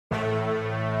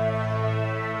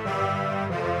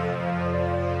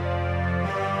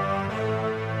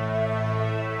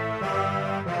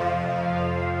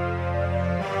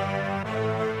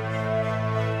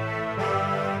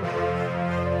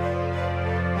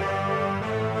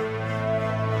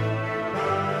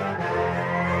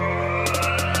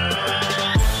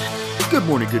Good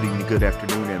morning, good evening, good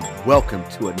afternoon, and welcome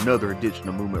to another edition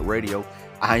of Movement Radio.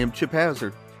 I am Chip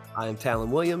Hazard. I am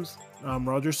Talon Williams. I'm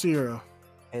Roger Sierra.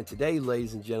 And today,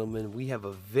 ladies and gentlemen, we have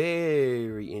a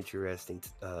very interesting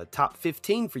top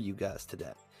 15 for you guys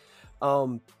today.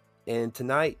 And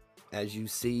tonight, as you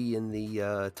see in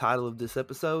the title of this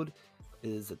episode,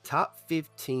 is the top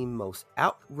 15 most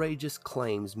outrageous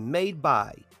claims made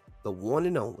by the one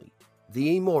and only,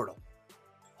 the immortal,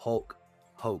 Hulk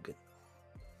Hogan.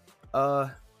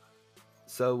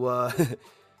 So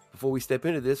before we step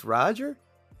into this, Roger,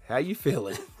 how you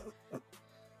feeling?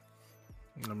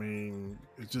 I mean,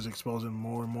 it's just exposing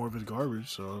more and more of his garbage,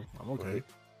 so I'm okay.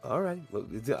 All right. Well,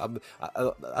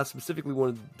 I specifically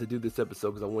wanted to do this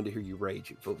episode because I wanted to hear you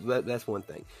rage. So that's one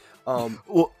thing.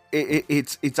 Well,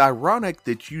 it's ironic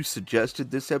that you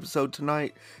suggested this episode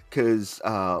tonight because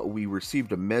we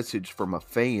received a message from a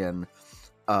fan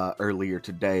earlier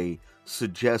today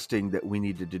suggesting that we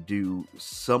needed to do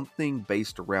something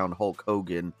based around Hulk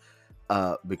Hogan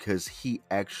because he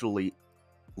actually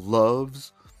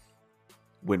loves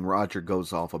when Roger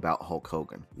goes off about Hulk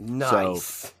Hogan.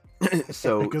 Nice.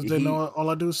 So because they know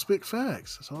all I do is spit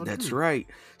facts. That's right.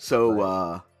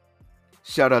 So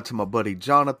shout out to my buddy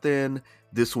Jonathan.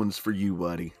 This one's for you,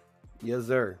 buddy. Yes,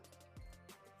 sir.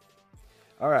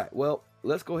 All right. Well,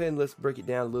 let's go ahead and let's break it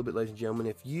down a little bit, ladies and gentlemen.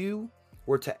 If you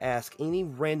were to ask any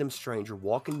random stranger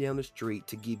walking down the street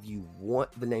to give you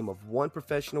the name of one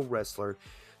professional wrestler,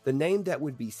 the name that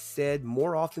would be said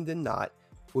more often than not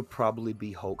would probably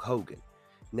be Hulk Hogan.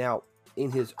 Now,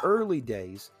 in his early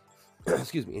days, in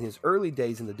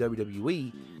the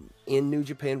WWE, in New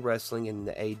Japan Wrestling and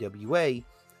the AWA,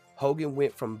 Hogan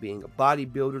went from being a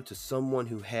bodybuilder to someone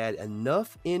who had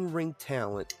enough in-ring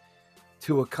talent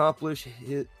to accomplish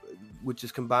his, which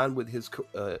is combined with his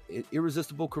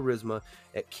irresistible charisma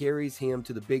that carries him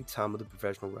to the big time of the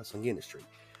professional wrestling industry.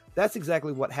 That's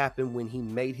exactly what happened when he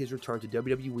made his return to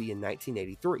WWE in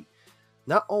 1983.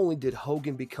 Not only did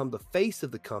Hogan become the face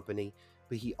of the company,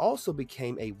 but he also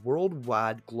became a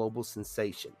worldwide global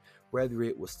sensation, whether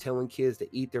it was telling kids to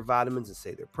eat their vitamins and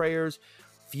say their prayers,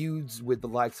 feuds with the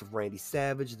likes of Randy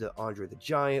Savage, the Andre the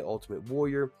Giant, Ultimate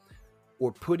Warrior,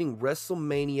 or putting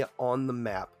WrestleMania on the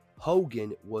map.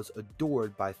 Hogan was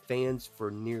adored by fans for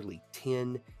nearly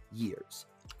 10 years.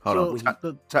 Hold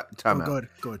on. Time out.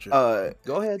 Go ahead, Chip.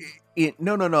 Go ahead.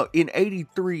 No. In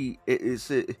 83,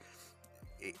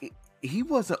 he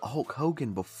wasn't Hulk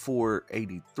Hogan before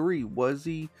 83, was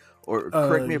he? Or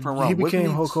correct me if I'm wrong. He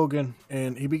became Hulk Hogan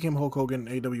in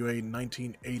AWA in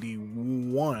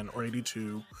 1981 or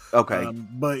 82. Okay.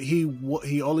 But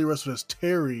he only wrestled as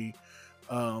Terry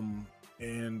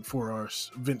and for our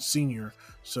Vince Sr.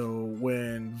 So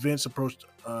when Vince approached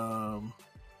AWA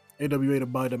to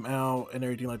buy them out and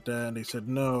everything like that, and they said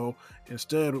no.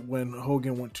 Instead, when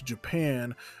Hogan went to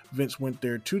Japan, Vince went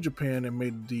there to Japan and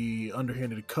made the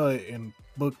underhanded cut and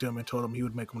booked him and told him he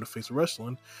would make him the face of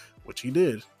wrestling, which he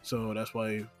did. So that's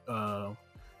why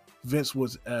Vince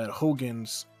was at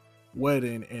Hogan's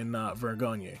wedding and not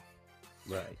Vergagne.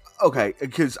 Right. Okay,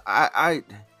 because I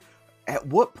at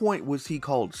what point was he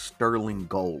called Sterling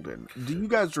Golden? Do you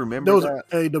guys remember that?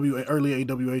 Early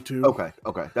AWA too. Okay.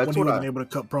 That's when he wasn't able to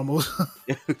cut promos.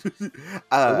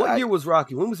 What year was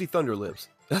Rocky? When was he Thunder Lips?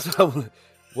 That's what I want.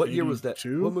 What year was that?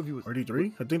 What movie was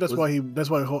 83? I think that's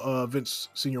why Vince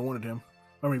Sr. wanted him.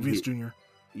 I mean Vince Jr.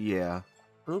 Yeah.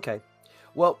 Okay.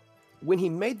 Well, when he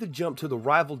made the jump to the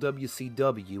rival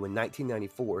WCW in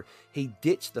 1994, he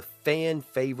ditched the fan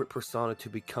favorite persona to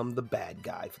become the bad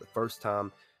guy for the first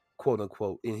time, quote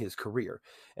unquote, in his career.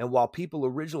 And while people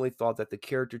originally thought that the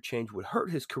character change would hurt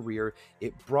his career,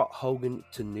 it brought Hogan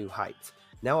to new heights.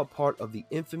 Now a part of the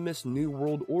infamous New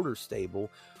World Order stable,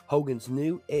 Hogan's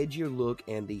new edgier look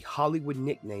and the Hollywood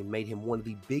nickname made him one of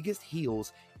the biggest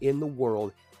heels in the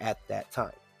world at that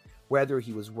time. Whether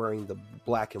he was wearing the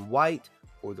black and white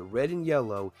or the red and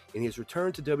yellow, in his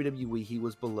return to WWE, he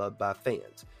was beloved by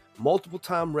fans.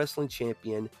 Multiple-time wrestling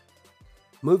champion,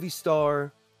 movie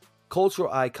star,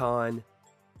 cultural icon,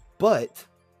 but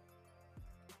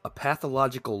a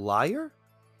pathological liar?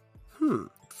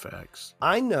 Facts.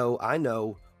 I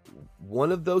know.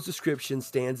 One of those descriptions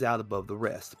stands out above the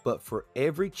rest, but for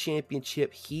every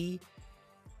championship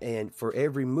and for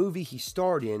every movie he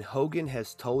starred in, Hogan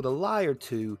has told a lie or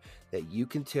two that you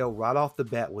can tell right off the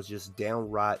bat was just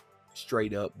downright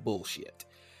straight up bullshit.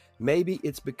 Maybe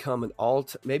it's because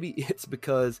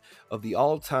of the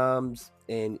all times,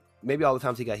 and maybe all the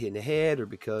times he got hit in the head, or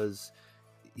because,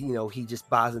 he just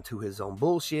buys into his own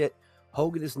bullshit.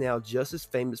 Hogan is now just as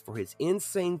famous for his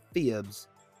insane fibs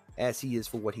as he is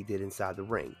for what he did inside the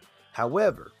ring.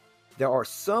 However, there are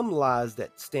some lies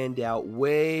that stand out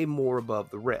way more above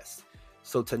the rest.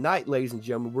 So tonight, ladies and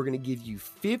gentlemen, we're going to give you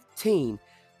 15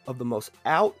 of the most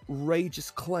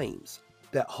outrageous claims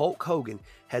that Hulk Hogan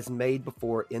has made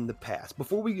before in the past.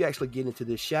 Before we actually get into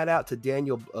this, shout out to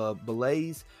Daniel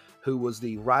Belaze, who was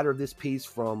the writer of this piece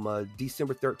from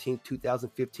December 13th,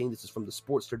 2015. This is from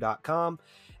thesportster.com.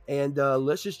 And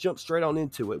let's just jump straight on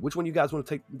into it. Which one you guys want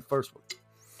to take the first one?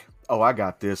 Oh, I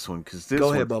got this one because this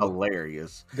Go ahead, one's Bubba.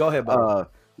 hilarious. Go ahead, Bubba.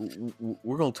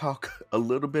 We're going to talk a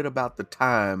little bit about the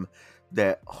time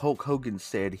that Hulk Hogan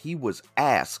said he was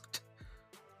asked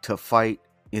to fight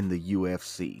in the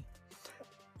UFC.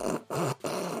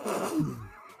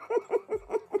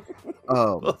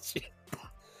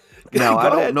 Now I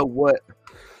don't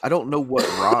know what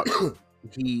rock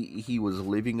he was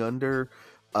living under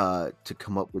to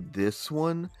come up with this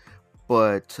one,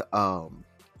 but I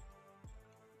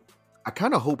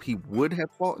kind of hope he would have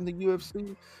fought in the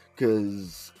UFC,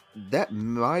 because that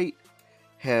might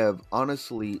have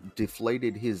honestly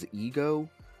deflated his ego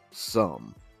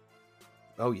some.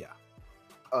 Oh yeah.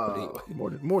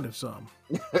 More than some.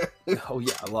 Oh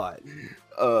yeah, a lot.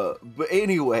 But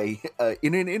anyway,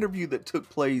 in an interview that took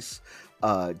place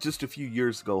just a few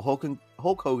years ago,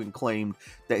 Hulk Hogan claimed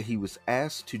that he was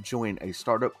asked to join a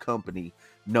startup company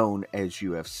known as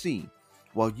UFC.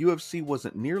 While UFC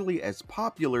wasn't nearly as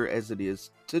popular as it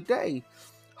is today,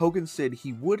 Hogan said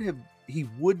he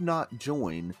would not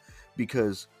join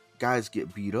because guys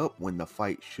get beat up when the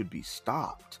fight should be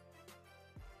stopped.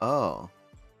 Oh.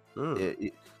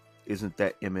 Isn't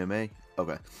that MMA?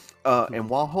 Okay. And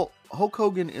while Hulk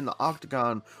Hogan in the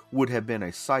octagon would have been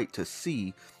a sight to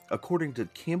see, according to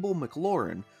Campbell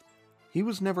McLaurin, he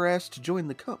was never asked to join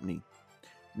the company.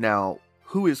 Now,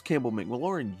 who is Campbell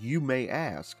McLaurin, you may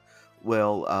ask?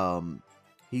 Well,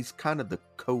 he's kind of the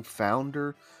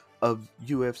co-founder of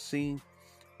UFC.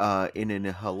 And in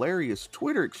a hilarious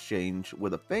Twitter exchange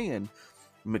with a fan,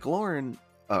 McLaurin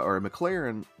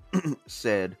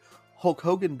said, Hulk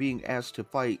Hogan being asked to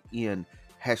fight in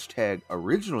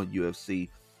 #original UFC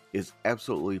is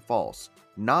absolutely false.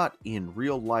 Not in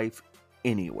real life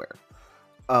anywhere.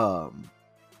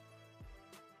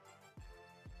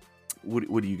 What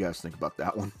do you guys think about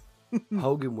that one?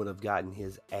 Hogan would have gotten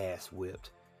his ass whipped.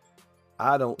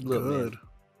 I don't look, man.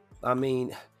 I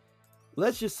mean,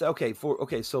 let's just say,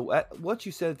 so what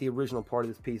you said at the original part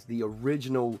of this piece, the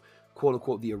original, quote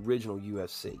unquote, the original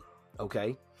UFC,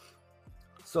 okay?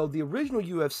 So the original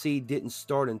UFC didn't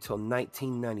start until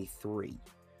 1993,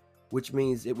 which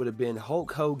means it would have been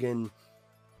Hulk Hogan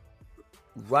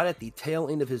right at the tail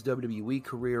end of his WWE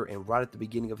career and right at the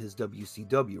beginning of his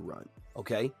WCW run,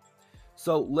 okay?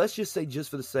 So let's just say, just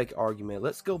for the sake of argument,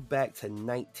 let's go back to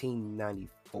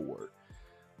 1994.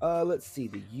 Let's see,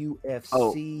 the UFC.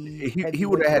 Oh, he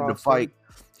would have had to fight.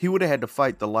 He would have had to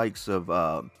fight the likes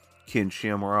of Ken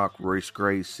Shamrock, Royce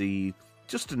Gracie,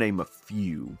 just to name a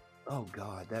few. Oh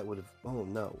God, that would have. Oh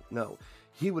no.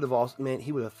 He would have also, man.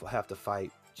 He would have to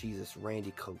fight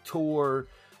Randy Couture.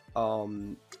 Not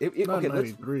in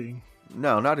 93.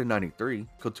 No, not in 93.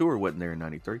 Couture wasn't there in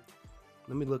 93.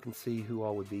 Let me look and see who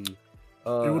all would be. It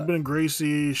would have been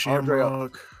Gracie,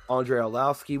 Shamrock. Andre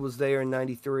Arlovsky was there in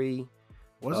 93.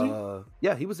 Was he?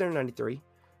 Yeah, he was there in 93.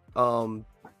 Trying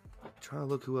to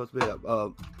look who else. Let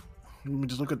me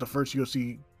just look at the first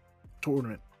UFC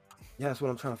tournament. Yeah, that's what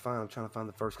I'm trying to find. I'm trying to find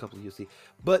the first couple of UFC.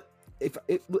 But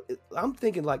I'm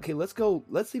thinking like, okay,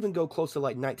 let's even go close to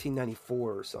like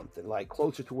 1994 or something, like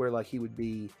closer to where like he would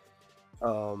be.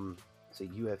 Say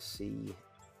UFC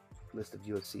list of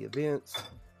UFC events.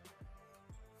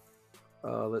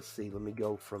 Let's see. Let me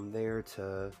go from there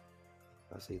to.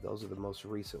 Let's see. Those are the most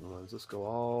recent ones. Let's go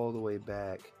all the way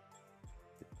back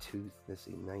to. Let's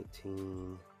see.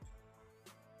 19.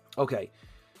 Okay.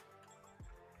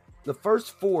 The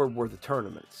first four were the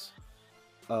tournaments.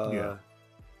 Yeah.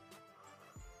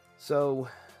 So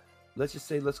let's just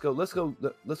say let's go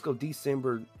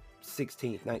December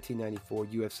 16th, 1994,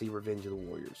 UFC Revenge of the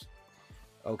Warriors.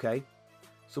 Okay.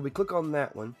 So we click on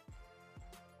that one.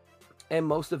 And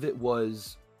most of it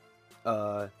was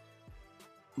like,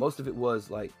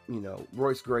 you know,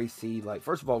 Royce Gracie. Like,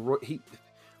 first of all,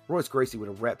 Royce Gracie would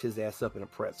have wrapped his ass up in a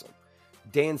pretzel.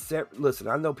 Dan Severn, listen,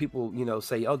 I know people, you know,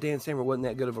 say, "Oh, Dan Severn wasn't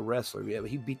that good of a wrestler." Yeah, but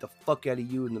he beat the fuck out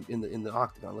of you in the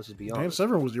octagon. Let's just be honest. Dan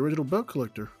Severn was the original belt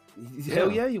collector.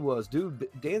 Hell yeah, he was, dude.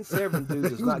 Dan Severn, dude,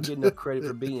 does not get enough credit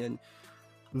for being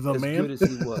the as man. good as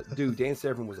he was, dude. Dan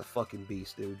Severn was a fucking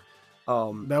beast, dude.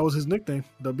 That was his nickname,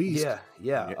 the Beast.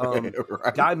 Yeah.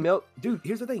 Right. Dude,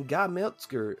 here's the thing. Guy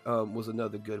Meltzer was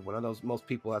another good one. I know most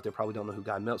people out there probably don't know who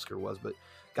Guy Meltzer was, but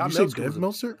Guy Did you Meltzer say Dave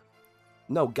Meltzer?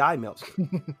 No, Guy Meltzer.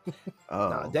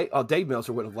 Oh, Dave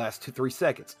Meltzer wouldn't have lasted 3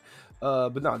 seconds.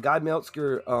 But no, Guy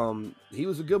Meltzer, he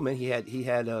was a good man. He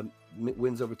had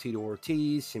wins over Tito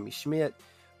Ortiz, Jimmy Schmidt,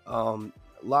 a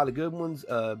lot of good ones.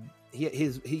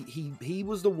 He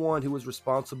was the one who was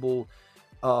responsible.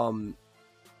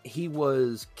 He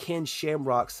was Ken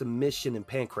Shamrock's submission and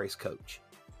pancrase coach.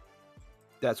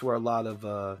 That's where a lot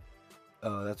of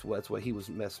that's what he was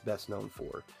best known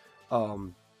for.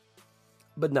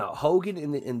 But no,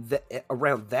 Hogan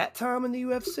around that time in the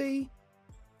UFC,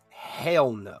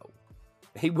 hell no,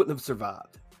 he wouldn't have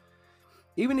survived.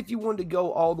 Even if you wanted to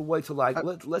go all the way to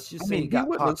let's just say he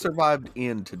wouldn't have survived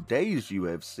in today's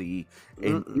UFC,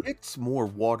 and it's more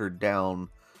watered down.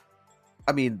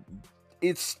 I mean,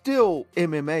 it's still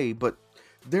MMA, but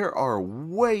there are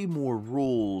way more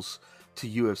rules to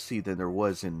UFC than there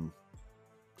was in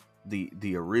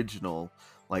the original,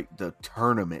 like the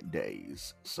tournament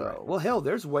days. So right. Well, hell,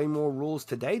 there's way more rules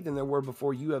today than there were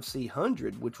before UFC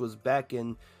 100, which was back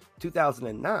in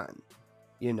 2009.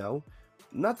 You know,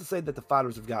 not to say that the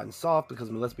fighters have gotten soft, because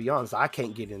I mean, let's be honest, I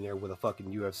can't get in there with a fucking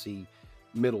UFC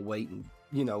middleweight and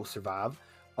survive.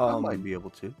 I might be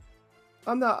able to.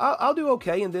 I'm not. I'll do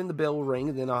okay, and then the bell will ring,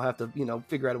 and then I'll have to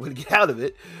figure out a way to get out of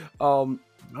it. I'm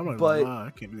not gonna lie, I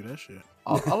can't do that shit.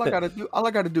 All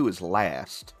I gotta do is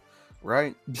last.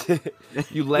 Right?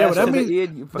 You last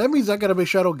that means I gotta make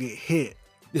sure I don't get hit.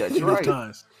 That's right.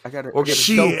 Times. I gotta or get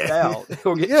choked out.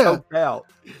 Or get choked out.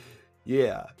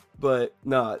 Yeah. But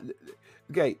no.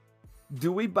 Okay.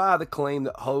 Do we buy the claim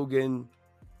that Hogan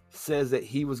says that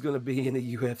he was gonna be in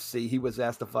the UFC? He was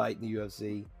asked to fight in the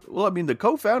UFC. Well, I mean, the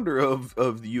co-founder of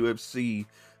the UFC,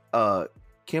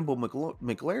 Campbell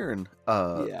McLaren,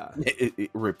 it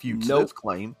refutes this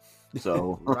claim.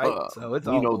 So right, so it's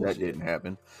all that didn't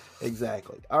happen.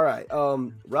 Exactly. All right,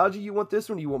 Roger, you want this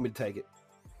one? Or you want me to take it?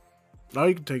 No,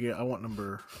 you can take it. I want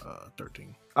number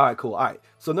 13. All right, cool. All right,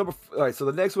 so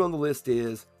the next one on the list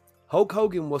is Hulk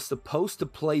Hogan was supposed to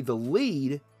play the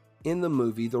lead in the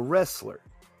movie The Wrestler.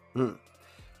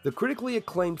 The critically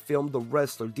acclaimed film The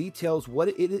Wrestler details what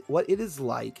it is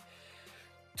like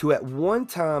to at one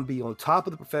time be on top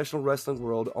of the professional wrestling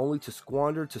world, only to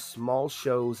squander to small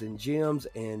shows and gyms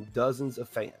and dozens of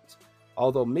fans.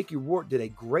 Although Mickey Rourke did a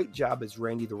great job as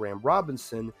Randy the Ram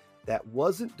Robinson, that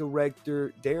wasn't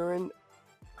director Darren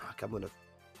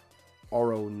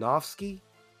Aronofsky.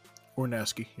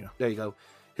 Ornasky, yeah. There you go.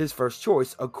 His first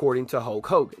choice, according to Hulk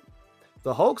Hogan.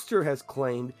 The Hulkster has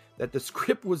claimed that the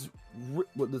script was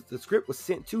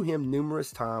sent to him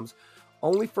numerous times,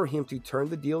 only for him to turn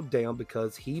the deal down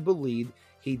because he believed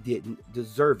he didn't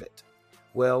deserve it.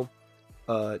 Well,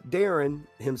 Darren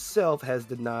himself has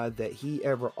denied that he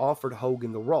ever offered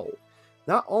Hogan the role.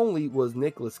 Not only was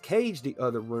Nicolas Cage the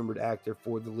other rumored actor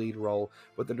for the lead role,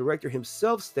 but the director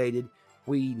himself stated,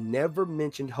 "We never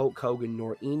mentioned Hulk Hogan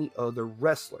nor any other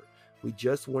wrestler. We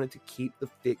just wanted to keep the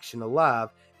fiction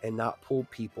alive and not pull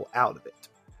people out of it."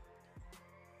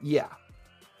 Yeah.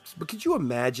 But could you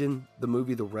imagine the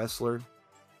movie The Wrestler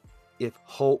if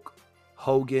Hulk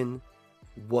Hogan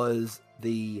was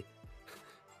the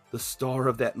star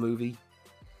of that movie?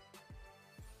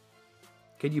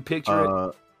 Can you picture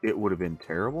it? It would have been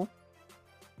terrible.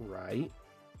 Right.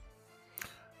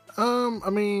 I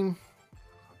mean,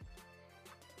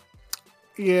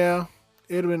 yeah,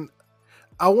 it'd have been.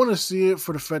 I want to see it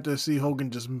for the fact that I see Hogan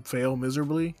just fail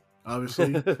miserably,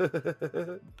 obviously,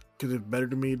 because it's better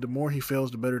to me. The more he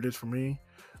fails, the better it is for me.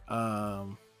 Nah,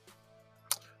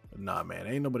 man,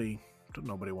 ain't nobody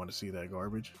want to see that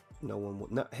garbage. No one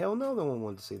would. Hell no, no one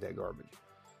wanted to see that garbage.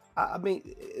 I mean,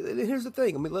 here's the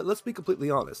thing. I mean, let's be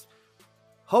completely honest.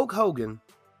 Hulk Hogan,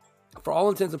 for all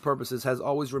intents and purposes, has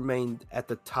always remained at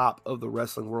the top of the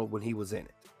wrestling world when he was in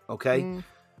it. Okay?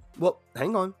 Well,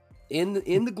 hang on. In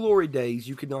the glory days,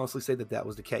 you can honestly say that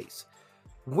was the case.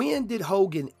 When did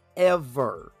Hogan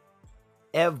ever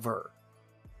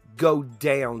go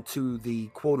down to the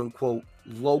quote-unquote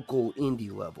local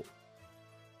indie level?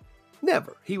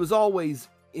 Never. He was always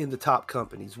in the top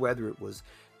companies, whether it was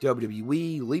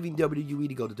WWE, leaving WWE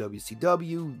to go to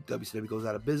WCW. WCW goes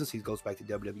out of business. He goes back to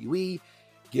WWE.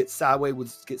 Gets sideways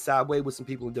with some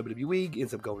people in WWE.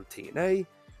 Ends up going to TNA.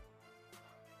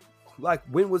 Like,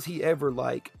 when was he ever,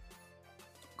 like,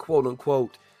 quote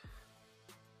unquote,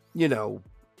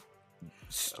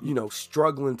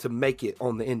 struggling to make it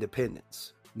on the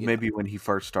independents? Maybe when he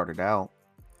first started out.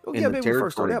 Oh, yeah, maybe when he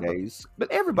first started out. Days.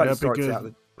 But everybody starts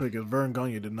out. Because Vern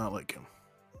Gagne did not like him.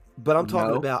 But I'm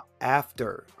talking about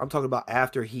after. I'm talking about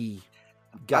after he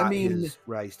got his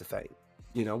rise to fame.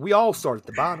 We all start at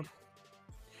the bottom.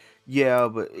 Yeah,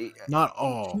 but not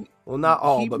all. Well, not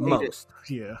all, but most.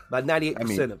 Yeah, about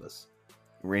 98% of us.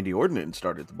 Randy Orton didn't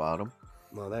start at the bottom.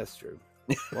 Well, that's true.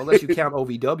 Well, unless you count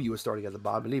OVW as starting at the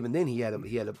bottom, and even then he had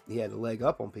a leg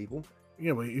up on people.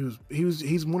 Yeah, but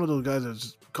he's one of those guys that's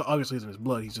just, obviously it's in his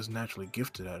blood. He's just naturally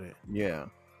gifted at it. Yeah.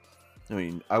 I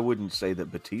mean, I wouldn't say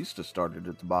that Batista started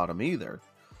at the bottom either.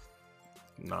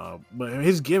 No, but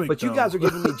his gimmick. But you guys are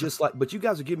giving me but you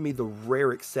guys are giving me the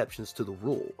rare exceptions to the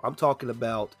rule. I'm talking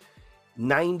about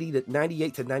 98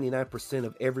 to 99%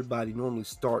 of everybody normally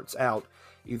starts out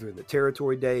either in the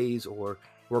territory days or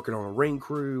working on a ring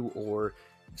crew or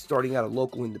starting out a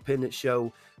local independent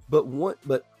show. But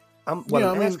I'm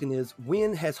asking is,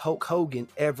 when has Hulk Hogan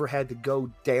ever had to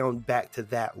go down back to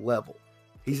that level?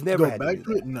 He's never had to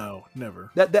do that. No,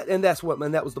 never.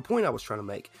 That was the point I was trying to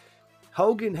make.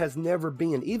 Hogan has never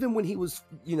been, even when he was,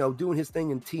 doing his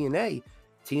thing in TNA.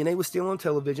 TNA was still on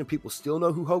television. People still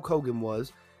know who Hulk Hogan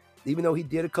was, even though he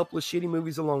did a couple of shitty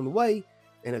movies along the way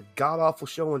and a god awful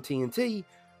show on TNT.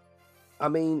 I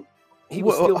mean, he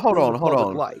was still hold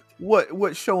on. Light.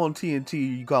 What show on TNT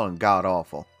are you calling god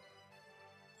awful?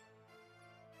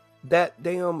 That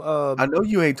damn. I know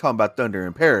you ain't talking about Thunder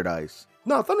in Paradise.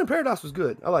 No, Thunder in Paradise was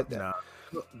good. I like that.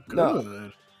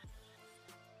 No.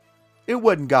 It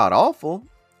wasn't god awful.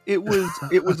 It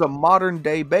was a modern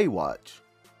day Baywatch.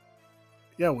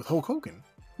 Yeah, with Hulk Hogan.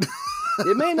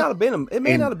 It may not have been a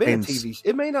TV.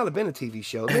 It may not have been a TV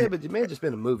show. It may have just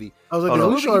been a movie. I was like, the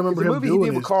only show I remember him doing he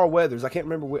did with Carl Weathers. I can't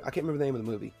remember the name of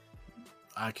the movie.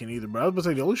 I can't either. But I was about to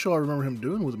say the only show I remember him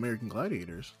doing was American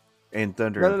Gladiators and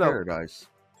Thunder in Paradise.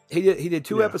 He did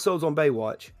two episodes on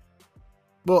Baywatch.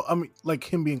 Well, I mean, like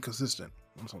him being consistent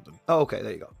on something. Oh, okay,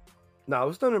 there you go. No, it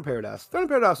was Thunder in Paradise. Thunder in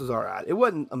Paradise was all right. It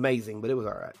wasn't amazing, but it was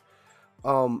all right.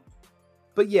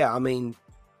 But yeah, I mean,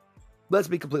 let's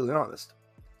be completely honest.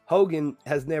 Hogan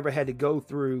has never had to go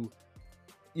through,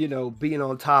 being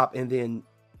on top and then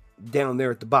down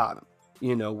there at the bottom,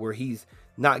 where he's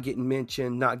not getting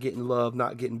mentioned, not getting love,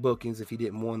 not getting bookings if he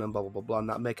didn't want them, blah, blah, blah, blah,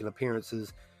 not making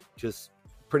appearances, just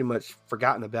pretty much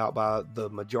forgotten about by the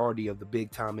majority of the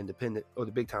big time independent or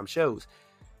the big time shows.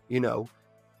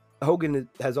 Hogan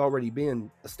has already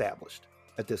been established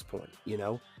at this point,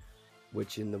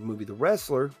 which in the movie The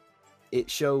Wrestler, it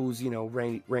shows,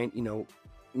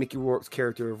 Mickey Rourke's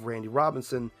character of Randy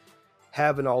Robinson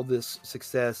having all this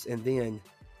success and then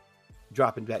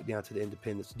dropping back down to the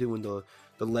independents, doing the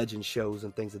legend shows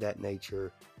and things of that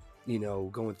nature,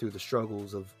 going through the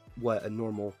struggles of what a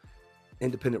normal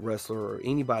independent wrestler or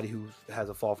anybody who has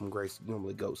a fall from grace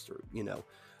normally goes through,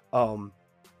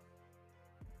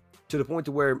 to the point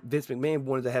to where Vince McMahon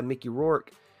wanted to have Mickey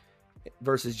Rourke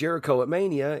versus Jericho at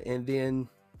Mania, and then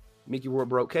Mickey Rourke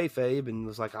broke kayfabe and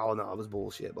was like, "Oh no, it was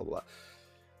bullshit." Blah blah. Blah.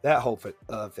 That whole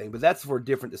thing, but that's for a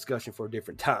different discussion for a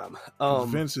different time.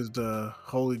 Vince is the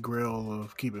holy grail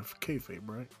of keeping kayfabe,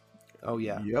 right? Oh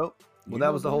yeah. Yep. Well,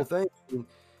 that was the whole thing.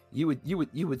 You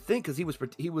would think because he was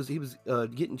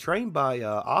getting trained by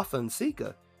Afa and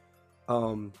Sika,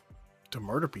 to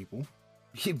murder people.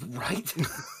 Right.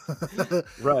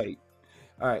 Right.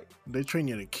 All right. They train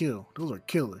you to kill. Those are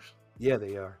killers. Yeah,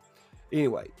 they are.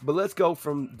 Anyway, but let's go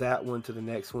from that one to the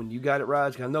next one. You got it,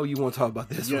 Raj? I know you want to talk about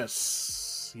this one.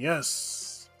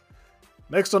 Yes.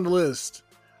 Next on the list,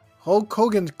 Hulk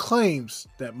Hogan claims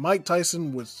that Mike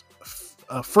Tyson was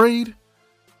afraid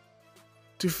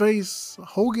to face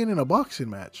Hogan in a boxing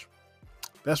match.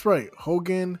 That's right.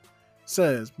 Hogan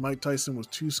says Mike Tyson was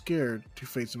too scared to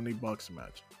face him in a boxing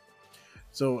match.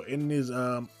 So in his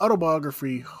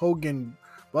autobiography, Hogan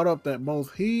brought up that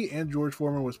both he and George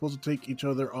Foreman were supposed to take each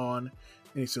other on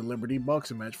in a celebrity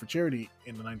boxing match for charity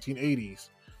in the 1980s.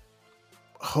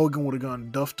 Hogan would have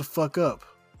gone duff the fuck up.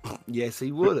 Yes,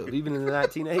 he would have. Even in the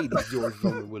 1980s, George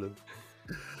Foreman would have.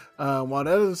 While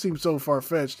that doesn't seem so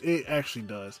far-fetched, it actually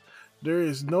does. There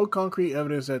is no concrete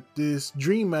evidence that this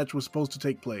dream match was supposed to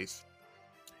take place.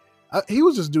 He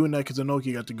was just doing that because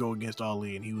Inoki got to go against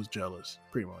Ali and he was jealous,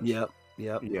 pretty much. Yep.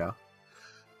 Yeah.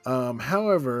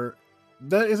 However,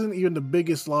 that isn't even the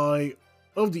biggest lie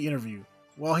of the interview.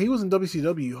 While he was in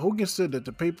WCW, Hogan said that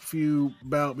the pay-per-view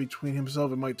bout between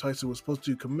himself and Mike Tyson was supposed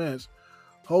to commence.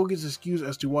 Hogan's excuse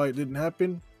as to why it didn't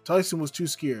happen: Tyson was too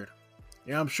scared.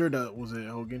 Yeah, I'm sure that was it,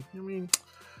 Hogan. I mean,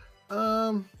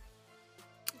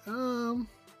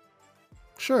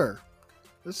 sure.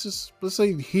 Let's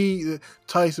say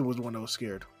Tyson was the one that was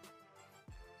scared.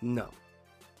 No.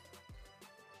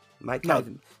 Mike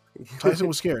Tyson. Tyson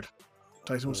was scared.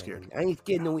 Tyson was scared. I ain't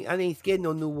scared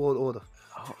no New World Order.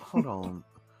 Hold on.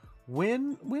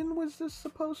 When was this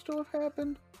supposed to have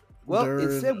happened? Well,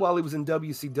 it said while he was in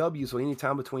WCW, so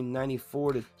anytime between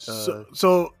 94 to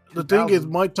so the thing is,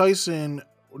 Mike Tyson,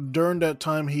 during that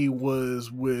time he was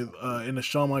with in the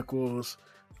Shawn Michaels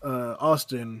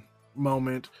Austin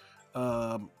moment.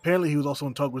 Apparently, he was also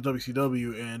in talk with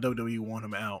WCW, and WWE wanted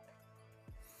him out.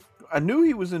 I knew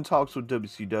he was in talks with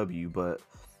WCW, but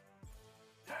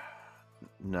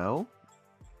no.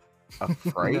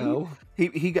 Afraid? No.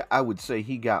 He got, I would say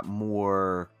he got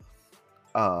more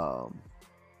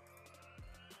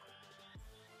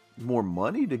more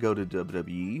money to go to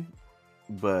WWE,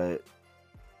 but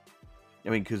I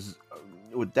mean, because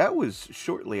that was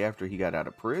shortly after he got out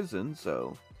of prison,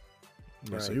 so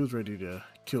Yeah, so he was ready to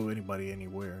kill anybody,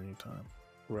 anywhere, anytime.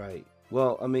 Right.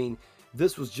 Well, I mean,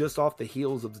 this was just off the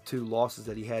heels of the 2 losses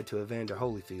that he had to Evander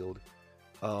Holyfield.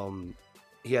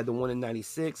 He had the one in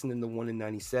 96 and then the one in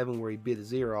 97 where he bit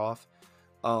his ear off.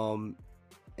 And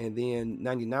then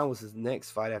 99 was his next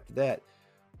fight after that.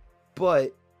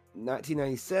 But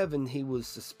 1997, he was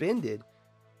suspended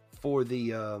for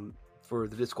the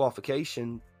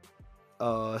disqualification.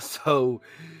 So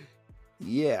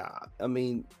yeah, I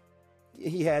mean,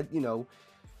 he had,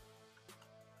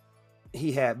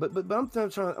 but I'm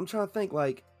trying to think,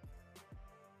 like,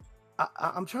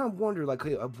 I'm trying to wonder, like,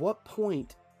 okay, at what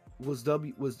point was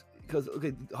because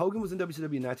Hogan was in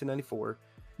WCW in 1994.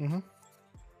 Mm-hmm.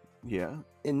 yeah.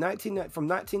 From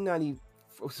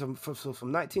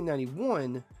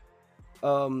 1991,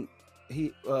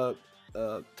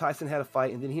 Tyson had a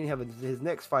fight, and then he didn't have his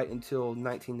next fight until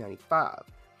 1995.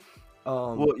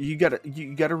 Well, you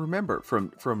gotta remember,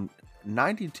 from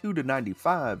 92 to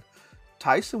 95,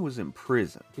 Tyson was in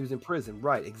prison. He was in prison,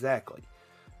 right? Exactly.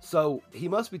 So he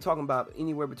must be talking about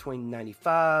anywhere between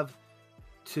 95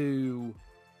 to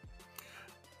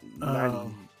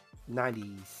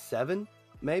 97,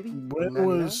 maybe. When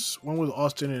was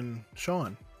Austin and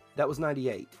Shawn? That was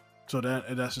 98. So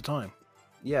that's the time.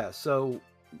 Yeah. So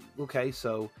okay.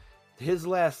 So his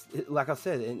last, like I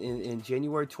said, in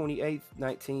January 28th,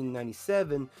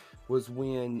 1997 was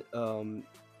when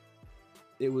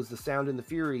it was the Sound and the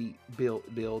Fury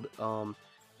build,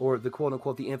 or the quote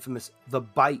unquote the infamous The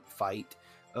Bite fight,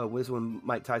 was when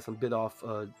Mike Tyson bit off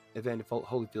Evander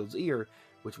Holyfield's ear,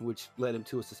 which led him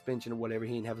to a suspension or whatever.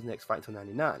 He didn't have his next fight until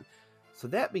 99. So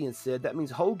that being said, that means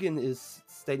Hogan is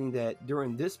stating that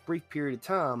during this brief period of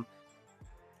time,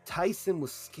 Tyson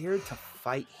was scared to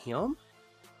fight him.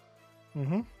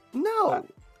 Mm-hmm. No.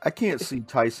 I can't see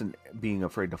Tyson being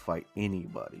afraid to fight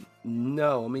anybody.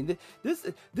 No, I mean, this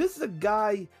is a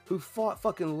guy who fought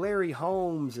fucking Larry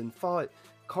Holmes and fought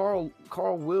Carl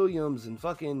Williams and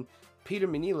fucking Peter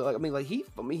Manila.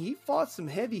 He fought some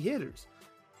heavy hitters.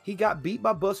 He got beat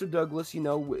by Buster Douglas,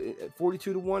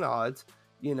 42-1 odds.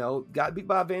 Got beat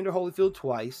by Evander Holyfield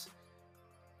twice.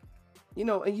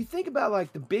 And you think about,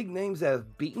 like, the big names that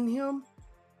have beaten him.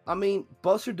 I mean,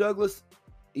 Buster Douglas,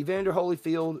 Evander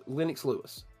Holyfield, Lennox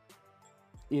Lewis.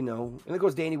 And of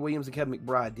course Danny Williams and Kevin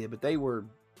McBride did, but they were,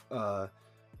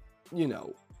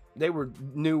 they were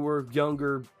newer,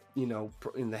 younger,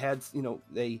 and they had,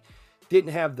 they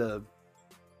didn't have the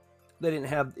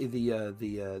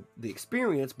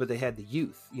experience, but they had the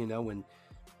youth, and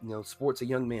sports a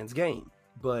young man's game.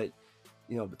 But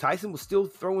but Tyson was still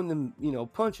throwing them,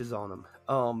 punches on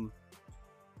him.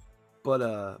 But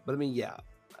I mean, yeah.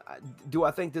 Do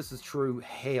I think this is true?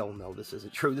 Hell no, this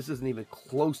isn't true. This isn't even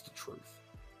close to truth.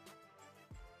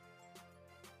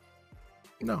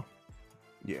 No.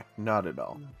 Yeah, not at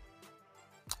all.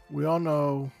 We all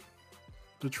know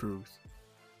the truth.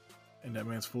 And that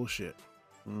man's full of shit.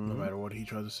 No matter what he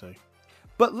tries to say.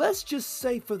 But let's just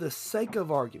say, for the sake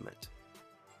of argument,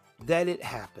 that it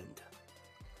happened.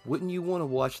 Wouldn't you want to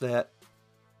watch that?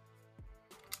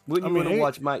 Wouldn't you want to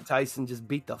watch Mike Tyson just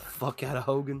beat the fuck out of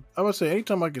Hogan? I would say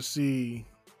anytime I could see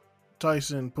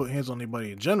Tyson put hands on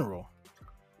anybody in general,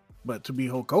 but to be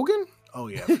Hulk Hogan? Oh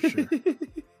yeah, for sure.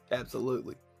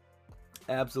 Absolutely.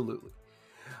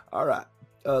 All right.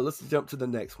 Let's jump to the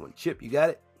next one. Chip, you got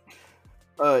it?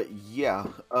 Yeah.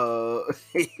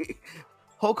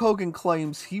 Hulk Hogan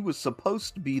claims he was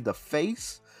supposed to be the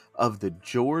face of the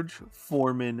George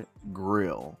Foreman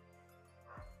grill.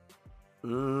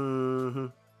 Mm-hmm.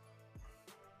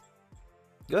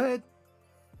 Go ahead.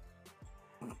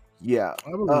 Yeah.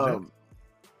 I believe that.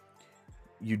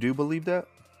 You do believe that?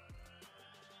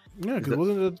 Yeah, because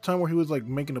wasn't it the time where he was like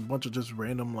making a bunch of just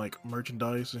random like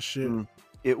merchandise and shit?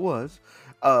 It was.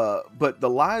 But the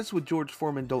lies with George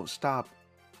Foreman don't stop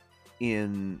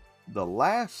in the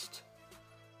last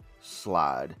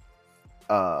slide.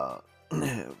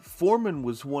 Foreman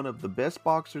was one of the best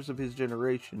boxers of his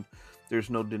generation. There's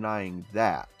no denying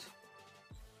that.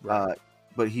 Right.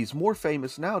 But he's more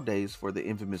famous nowadays for the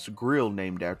infamous grill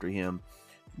named after him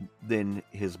than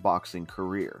his boxing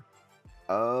career.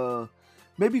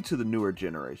 Maybe to the newer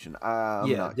generation.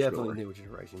 I'm not definitely sure. newer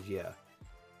generations. Yeah.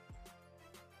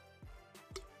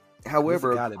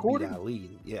 However, got to beat according Ali.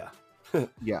 Yeah.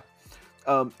 yeah,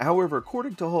 however,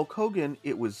 according to Hulk Hogan,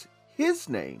 it was his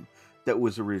name that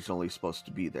was originally supposed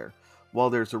to be there. While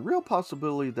there's a real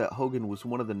possibility that Hogan was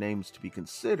one of the names to be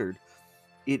considered,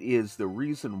 it is the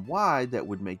reason why that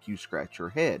would make you scratch your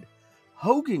head.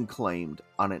 Hogan claimed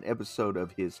on an episode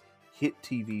of his hit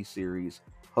TV series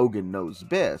Hogan Knows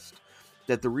Best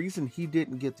that the reason he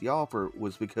didn't get the offer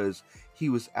was because he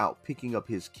was out picking up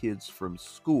his kids from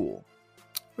school.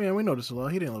 Man, we know this a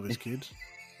lot. He didn't love his kids.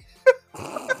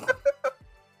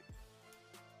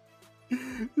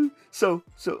 So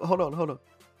hold on.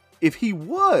 If he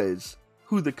was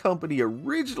who the company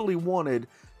originally wanted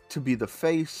to be the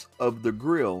face of the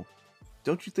grill,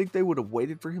 don't you think they would have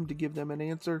waited for him to give them an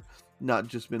answer? Not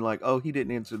just been like, oh, he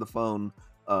didn't answer the phone,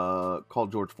 call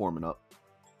George Foreman up.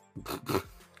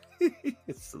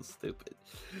 It's so stupid.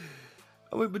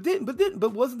 I mean,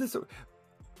 but wasn't this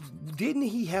didn't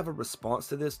he have a response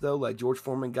to this though? Like George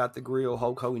Foreman got the grill,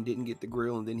 Hulk Hogan didn't get the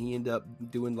grill, and then he ended up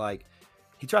doing like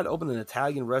he tried to open an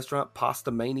Italian restaurant,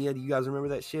 Pasta Mania. Do you guys remember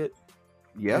that shit?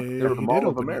 Yeah, Yeah, they're he from did all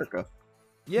of open it. America.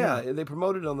 Yeah, and they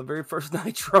promoted it on the very first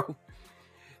Nitro.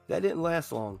 That didn't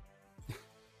last long.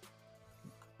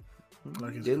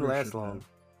 Like his Didn't career last should long. have.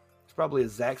 It's probably a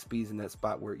Zaxby's in that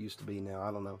spot where it used to be now.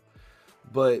 I don't know,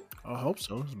 but I hope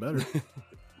so. It's better.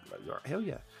 hell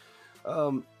yeah.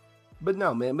 But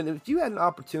no, man. But if you had an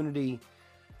opportunity,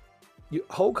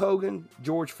 Hulk Hogan,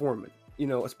 George Foreman,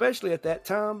 especially at that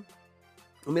time.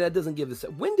 I mean, that doesn't give this.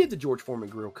 When did the George Foreman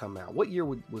grill come out? What year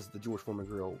was the George Foreman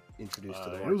grill introduced to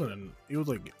the market? It was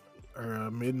like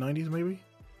mid '90s, maybe.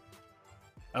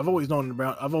 I've always known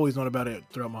about it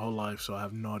throughout my whole life, so I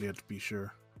have no idea to be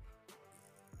sure.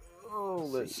 Oh,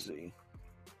 let's see.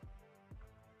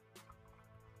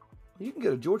 You can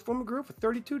get a George Foreman grill for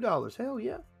 $32. Hell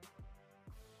yeah.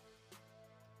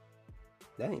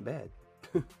 That ain't bad.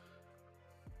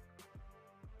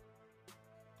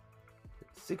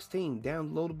 16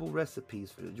 downloadable recipes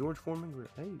for the George Foreman grill.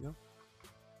 There you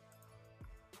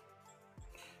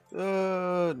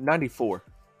go. 94.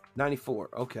 94.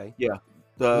 Okay. Yeah.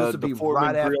 This would be Foreman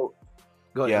right after. grill.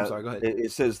 Go ahead. Yeah, I'm sorry. Go ahead.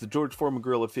 It says the George Foreman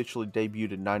grill officially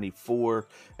debuted in '94,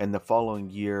 and the following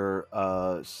year,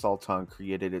 Sultan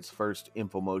created its first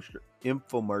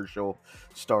infomercial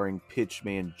starring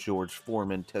pitchman George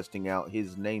Foreman testing out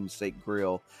his namesake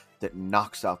grill that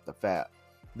knocks out the fat.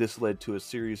 This led to a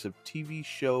series of TV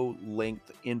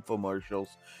show-length infomercials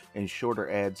and shorter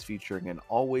ads featuring an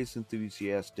always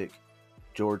enthusiastic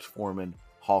George Foreman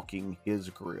hawking his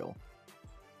grill.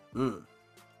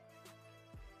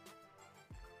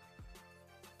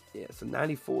 Yeah, so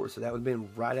 94. So that would have been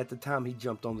right at the time he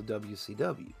jumped on the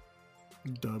WCW.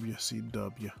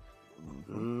 WCW.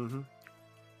 Mm-hmm.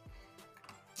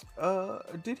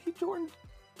 Did he join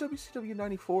WCW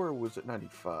 94 or was it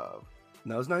 95?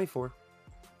 No, it was 94.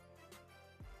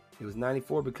 It was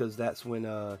 94 because that's when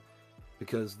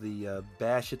because the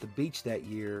Bash at the Beach that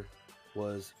year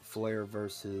was Flair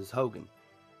versus Hogan.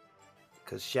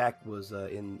 Because Shaq was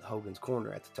in Hogan's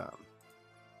corner at the time.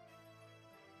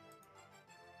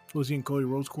 Was he in Cody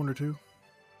Rhodes' corner too?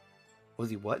 Was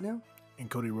he what now? In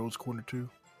Cody Rhodes' corner too?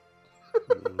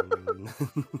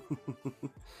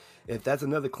 If that's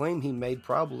another claim he made,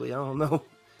 probably. I don't know.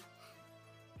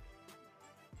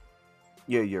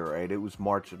 Yeah, you're right. It was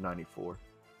March of '94.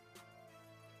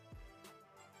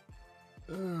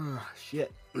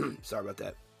 Shit. Sorry about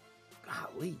that.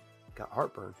 Golly. Got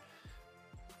heartburn.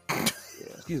 Yeah,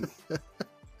 excuse me.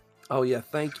 Oh, yeah.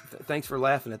 Thanks for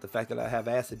laughing at the fact that I have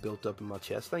acid built up in my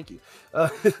chest. Thank you.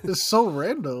 It's so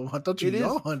random. I thought you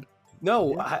yawned.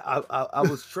 No, I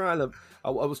was trying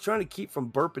to keep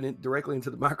from burping it directly into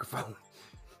the microphone.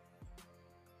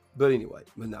 But anyway,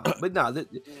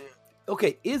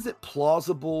 okay, is it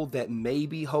plausible that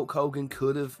maybe Hulk Hogan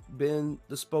could have been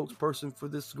the spokesperson for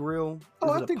this grill?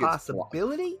 Is it a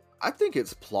possibility? I think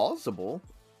it's plausible.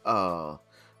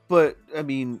 But I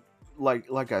mean,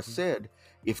 like I said,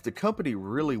 if the company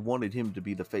really wanted him to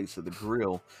be the face of the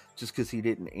grill, just because he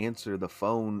didn't answer the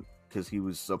phone because he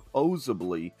was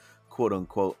supposedly, quote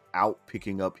unquote, out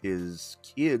picking up his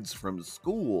kids from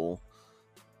school.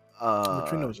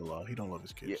 Which we know is a lie. He don't love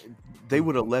his kids. Yeah, they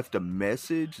would have left a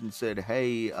message and said,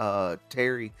 "Hey,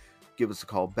 Terry, give us a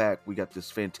call back. We got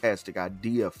this fantastic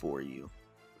idea for you."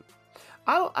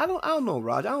 I don't know,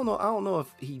 Raj. I don't know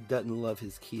if he doesn't love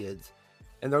his kids.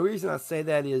 And the reason I say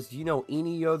that is, do you know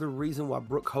any other reason why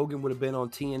Brooke Hogan would have been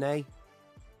on TNA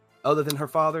other than her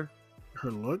father? Her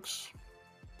looks?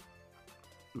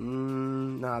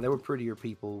 Nah, there were prettier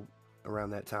people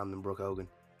around that time than Brooke Hogan.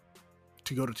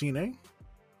 To go to TNA?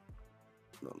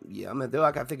 Yeah, I mean,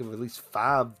 I can think of at least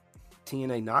 5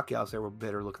 TNA knockouts that were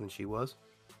better looking than she was.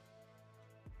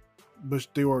 But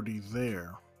they were already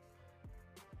there.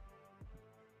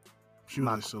 She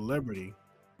was a celebrity.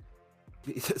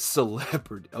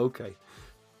 Celebrity, okay.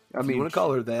 I mean, you want to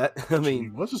call her that? I mean, she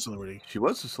was a celebrity. She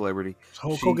was a celebrity. It's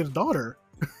Hulk Hogan's daughter.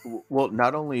 Well,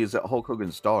 not only is it Hulk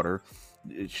Hogan's daughter,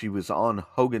 she was on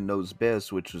Hogan Knows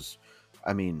Best, which was,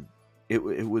 I mean, it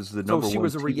was the number one. So she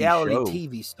was a TV reality show.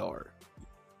 TV star.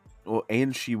 Well,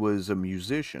 and she was a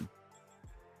musician.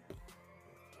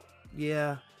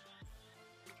 Yeah.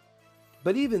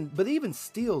 But even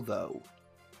still though,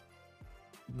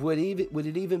 would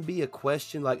it even be a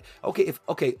question like,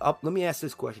 let me ask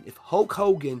this question. If Hulk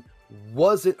Hogan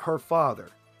wasn't her father,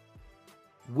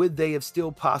 would they have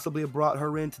still possibly have brought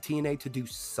her into TNA to do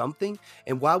something?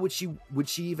 And why would she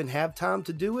even have time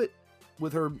to do it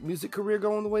with her music career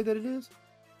going the way that it is?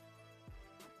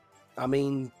 I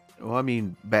mean,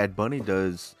 Bad Bunny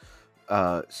does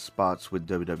spots with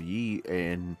WWE,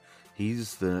 and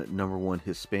he's the number one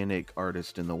Hispanic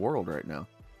artist in the world right now.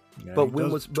 Yeah, but when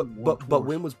was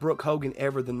Brooke Hogan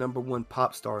ever the number one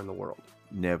pop star in the world?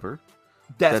 Never.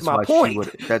 That's my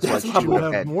point. That's why she would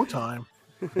have had more time.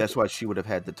 That's why she would have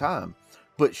had the time.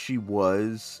 But she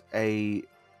was a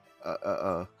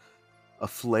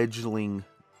fledgling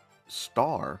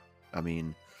star. I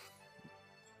mean,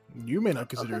 you may not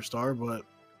consider her a star, but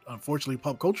unfortunately,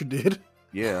 pop culture did.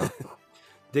 Yeah.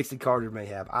 Dixie Carter may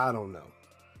have. I don't know.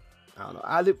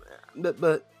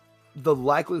 But the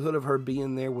likelihood of her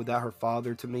being there without her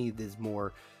father, to me, is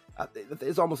more.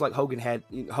 It's almost like Hogan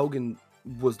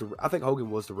was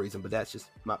the reason, but that's just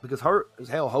because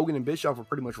Hogan and Bischoff were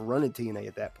pretty much running TNA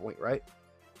at that point, right?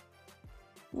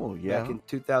 Well, yeah. Back in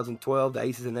 2012, the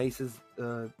Aces and Aces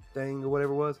thing or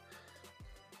whatever it was.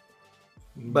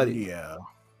 But yeah.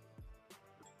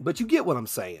 But you get what I'm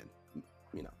saying,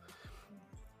 you know.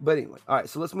 But anyway, all right.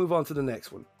 So let's move on to the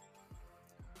next one.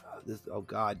 Oh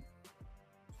God,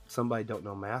 somebody don't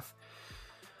know math.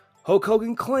 Hulk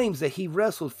Hogan claims that he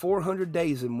wrestled 400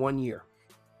 days in 1 year.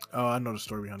 Oh, I know the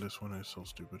story behind this one. It's so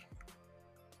stupid.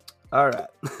 All right.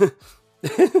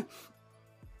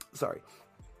 Sorry.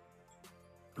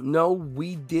 No,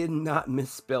 we did not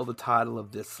misspell the title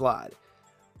of this slide.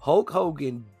 Hulk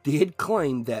Hogan did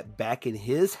claim that back in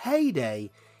his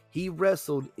heyday, he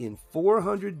wrestled in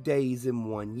 400 days in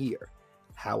 1 year.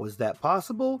 How is that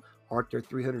possible? Aren't there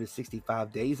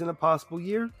 365 days in a possible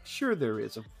year? Sure there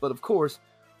is. But of course,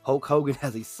 Hulk Hogan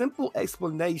has a simple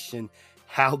explanation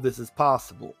how this is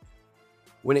possible.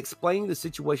 When explaining the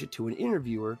situation to an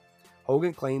interviewer,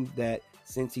 Hogan claimed that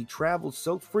since he traveled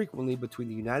so frequently between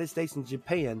the United States and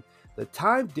Japan, the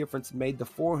time difference made the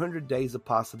 400 days a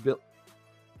possibility.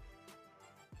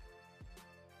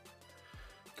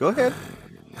 Go ahead.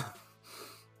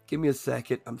 Give me a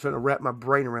second. I'm trying to wrap my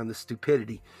brain around this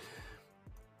stupidity.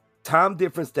 Time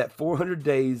difference that 400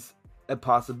 days a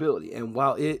possibility. And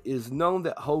while it is known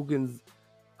that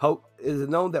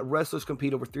wrestlers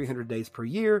compete over 300 days per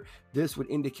year, this would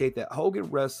indicate that Hogan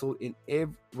wrestled in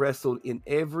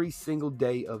every single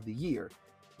day of the year.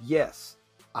 Yes,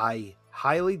 I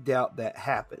highly doubt that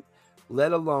happened,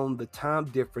 let alone the time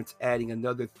difference adding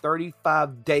another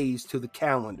 35 days to the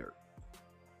calendar.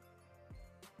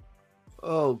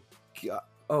 Oh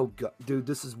God, dude,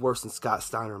 this is worse than Scott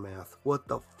Steiner math. What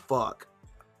the fuck?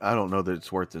 I don't know that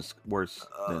it's worse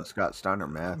than Scott Steiner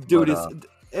math. Dude, but,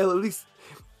 at least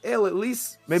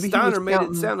maybe Steiner made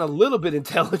it sound a little bit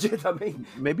intelligent. I mean,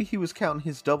 maybe he was counting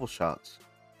his double shots.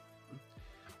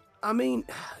 I mean,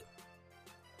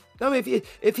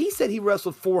 if he said he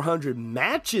wrestled 400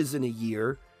 matches in a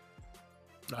year,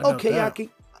 I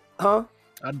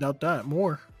doubt that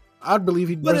more. I'd believe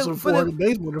he'd wrestle 400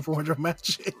 days more than 400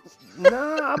 matches.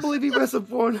 Nah, I believe he wrestled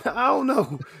 400. I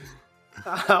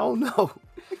don't know.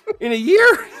 In a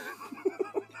year?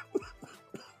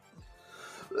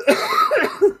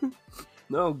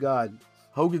 No, God.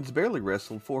 Hogan's barely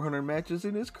wrestled 400 matches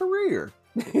in his career.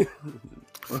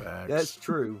 Facts. That's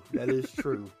true. That is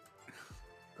true.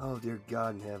 Oh, dear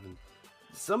God in heaven.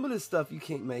 Some of this stuff you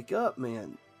can't make up,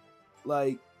 man.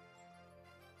 Like,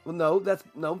 well,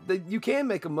 you can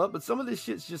make them up, but some of this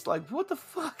shit's just like, what the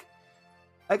fuck?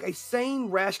 Like, a sane,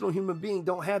 rational human being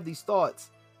don't have these thoughts.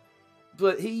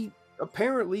 But he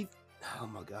apparently, oh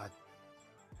my God.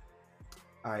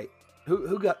 All right.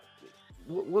 Who got,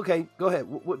 okay, go ahead.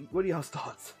 What are y'all's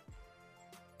thoughts?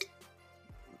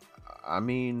 I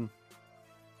mean,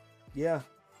 yeah.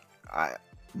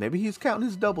 Maybe he's counting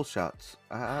his double shots.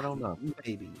 I don't know.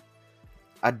 Maybe.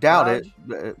 I doubt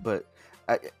it, but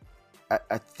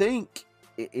I think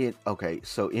it. Okay,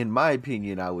 so in my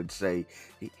opinion, I would say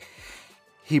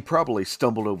he probably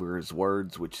stumbled over his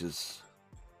words, which is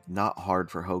not hard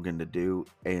for Hogan to do,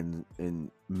 and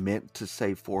meant to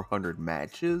say 400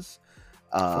 matches.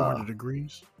 400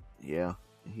 degrees. Yeah,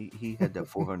 he had that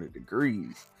 400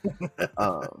 degrees.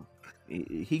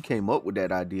 He came up with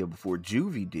that idea before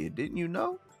Juvie did, didn't you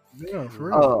know? Yeah, for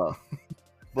real.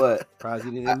 But Surprised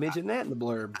you didn't mention that in the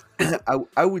blurb.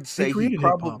 I would say he created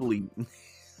hip-hop. probably.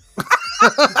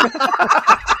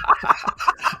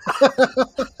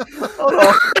 Hold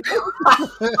on.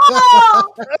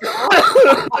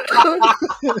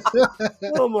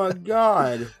 Oh my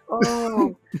God!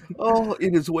 Oh,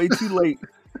 it is way too late.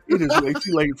 It is way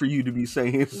too late for you to be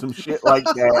saying some shit like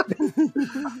that.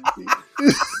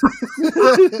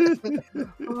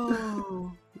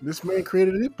 Oh. This man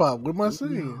created hip hop. What am I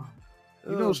saying?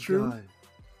 You know it's true. God.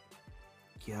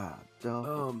 God, dog.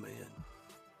 Oh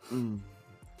man.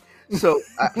 So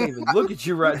I can't even look at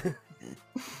you right now.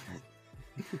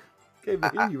 Can't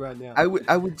even hear you right now.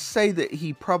 I would say that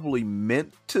he probably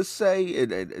meant to say,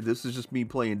 and this is just me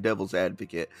playing devil's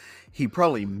advocate, he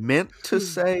probably meant to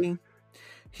say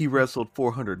he wrestled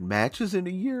 400 matches in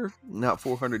a year, not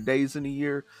 400 days in a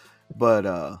year,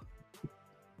 but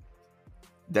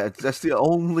that's the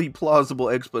only plausible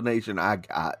explanation I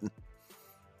got.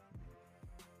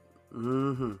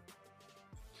 Mm-hmm.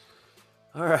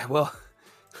 All right, well,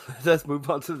 let's move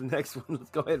on to the next one. Let's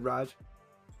go ahead, Raj.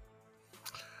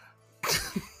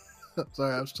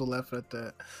 Sorry, I'm still laughing at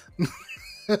that.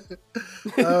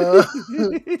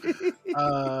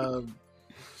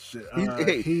 Shit.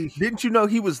 Didn't you know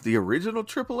he was the original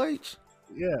Triple H?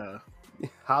 Yeah.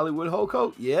 Hollywood Hulk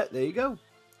Hogan. Yeah, there you go.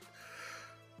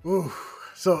 Ooh.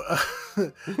 So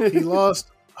he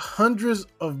lost hundreds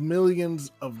of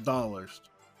millions of dollars.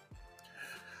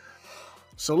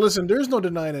 So listen, there's no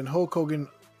denying that Hulk Hogan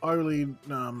arguably.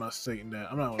 No, I'm not saying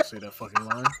that. I'm not going to say that fucking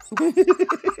line.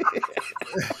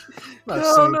 I'm not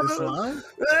saying this line.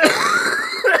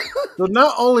 So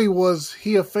not only was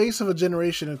he a face of a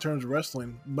generation in terms of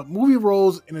wrestling, but movie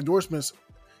roles and endorsements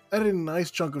added a nice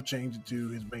chunk of change into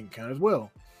his bank account as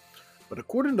well. But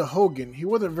according to Hogan, he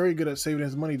wasn't very good at saving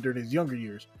his money during his younger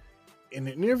years. In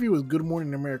an interview with Good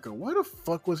Morning America, why the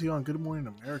fuck was he on Good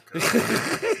Morning America?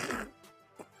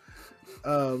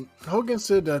 Hogan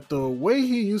said that the way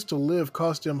he used to live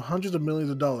cost him hundreds of millions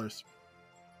of dollars.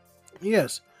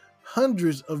 Yes,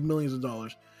 hundreds of millions of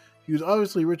dollars. He was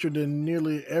obviously richer than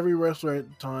nearly every wrestler at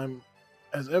the time,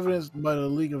 as evidenced by the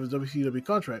leak of his WCW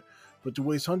contract. But to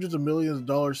waste hundreds of millions of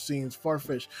dollars seems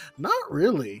far-fetched. Not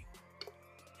really.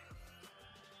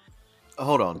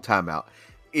 Hold on, timeout.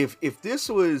 If this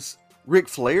was Ric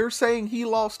Flair saying he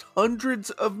lost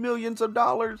hundreds of millions of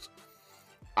dollars,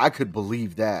 I could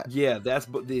believe that. Yeah,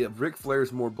 the Ric Flair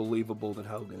is more believable than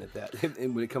Hogan at that,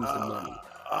 and when it comes to money.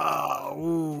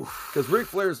 Because Ric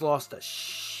Flair's lost a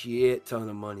shit ton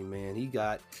of money, man. He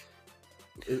got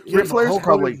Ric Flair's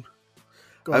probably.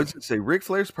 Go I ahead. was going to say Ric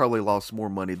Flair's probably lost more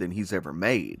money than he's ever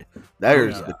made.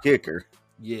 There's the kicker.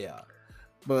 Yeah.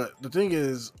 But the thing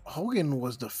is, Hogan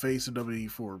was the face of WWE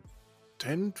for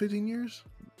 10, 15 years?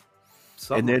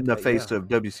 And then the face of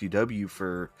WCW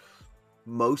for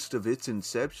most of its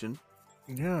inception.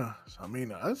 Yeah. I mean,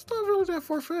 that's not really that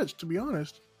far-fetched, to be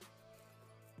honest.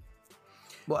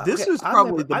 Well, This is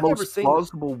probably the most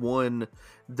plausible one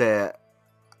that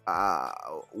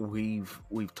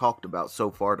we've talked about so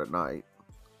far tonight.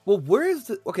 Well, where is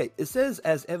the... Okay, it says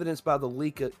as evidenced by the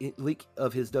leak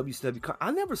of his WCW...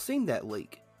 I never seen that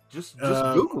leak. Just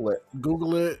Google it.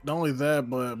 Google it. Not only that,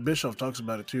 but Bischoff talks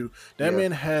about it too. That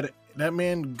man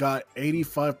got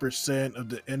 85% of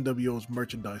the NWO's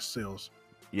merchandise sales.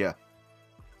 Yeah.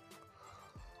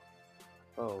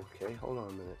 Oh, okay. Hold on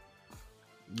a minute.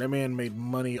 That man made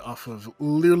money off of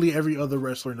literally every other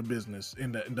wrestler in the business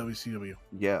in WCW.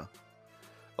 Yeah.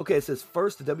 Okay, it says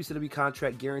first, the WCW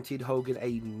contract guaranteed Hogan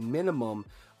a minimum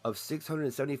of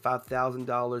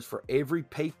 $675,000 for every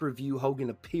pay-per-view Hogan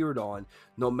appeared on.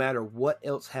 No matter what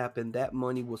else happened, that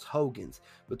money was Hogan's.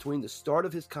 Between the start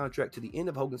of his contract to the end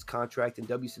of Hogan's contract in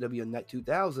WCW in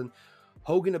 2000,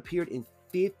 Hogan appeared in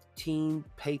 15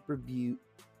 pay-per-view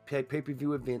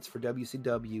events for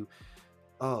WCW.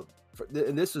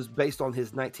 And this was based on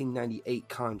his 1998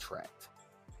 contract.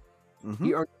 Mm-hmm.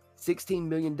 He earned $16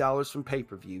 million from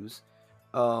pay-per-views.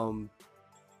 Where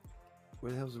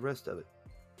the hell's the rest of it?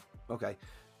 Okay,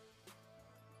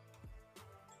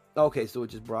 so it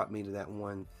just brought me to that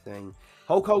one thing.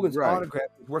 Hulk Hogan's autograph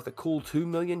was worth a cool $2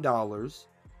 million.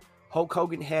 Hulk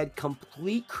Hogan had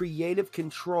complete creative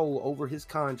control over his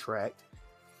contract.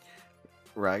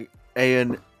 Right.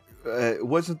 And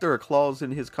wasn't there a clause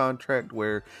in his contract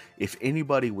where if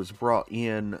anybody was brought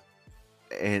in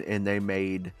and they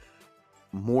made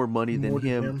more money than More than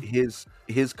him, him.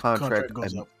 his contract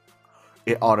goes up.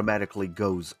 it Mhm. automatically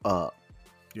goes up.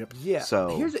 Yep. Yeah.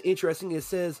 So Here's an interesting. It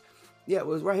says, it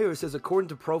was right here. It says, according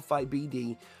to Pro Fight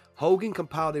BD, Hogan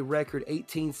compiled a record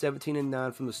 18, 17, and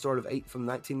 9 from the start of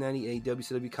 1998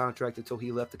 WCW contract until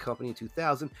he left the company in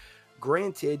 2000.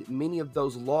 Granted, many of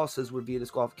those losses were via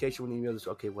disqualification when the others,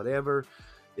 okay, whatever.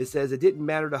 It says it didn't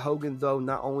matter to Hogan, though.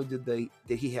 Not only did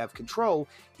he have control,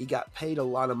 he got paid a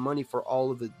lot of money for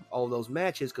all of those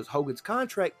matches, because Hogan's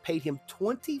contract paid him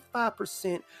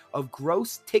 25% of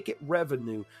gross ticket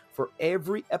revenue for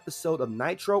every episode of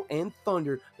Nitro and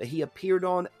Thunder that he appeared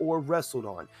on or wrestled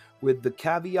on, with the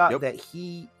caveat that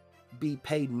he be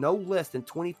paid no less than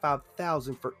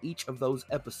 $25,000 for each of those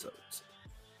episodes.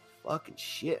 Fucking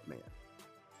shit, man.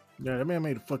 Yeah, that man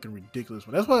made a fucking ridiculous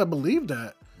one. That's why I believe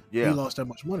that he lost that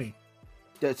much money.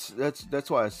 That's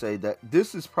why I say that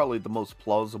this is probably the most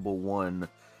plausible one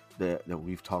that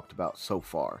we've talked about so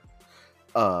far.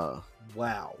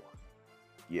 Wow.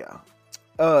 Yeah.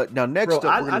 Now next up,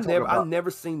 we're gonna talk about... I've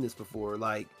never seen this before.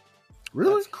 Like,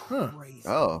 really? That's crazy.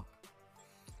 Oh,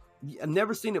 I've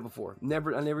never seen it before. I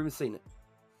never even seen it.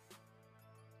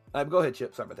 Go ahead,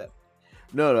 Chip. Sorry about that.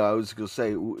 No, I was gonna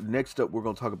say, next up we're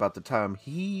gonna talk about the time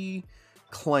he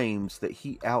claims that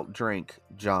he outdrank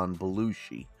John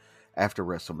Belushi after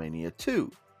WrestleMania 2.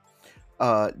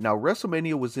 Now,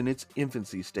 WrestleMania was in its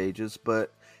infancy stages,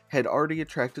 but had already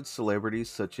attracted celebrities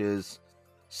such as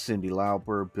Cyndi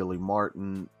Lauper, Billy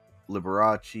Martin,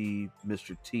 Liberace,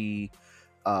 Mr. T.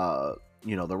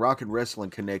 The Rock and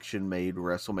Wrestling connection made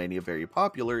WrestleMania very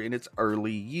popular in its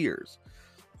early years.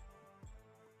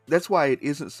 That's why it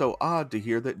isn't so odd to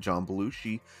hear that John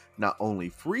Belushi not only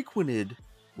frequented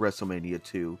WrestleMania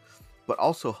 2, but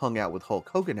also hung out with Hulk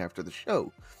Hogan after the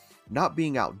show. Not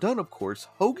being outdone, of course,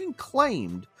 Hogan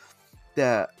claimed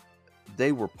that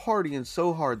they were partying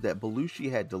so hard that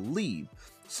Belushi had to leave,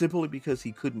 simply because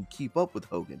he couldn't keep up with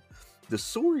Hogan. The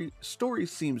story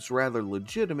seems rather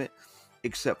legitimate,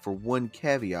 except for one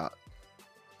caveat.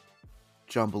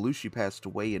 John Belushi passed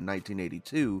away in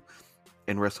 1982,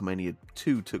 and WrestleMania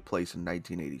 2 took place in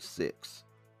 1986.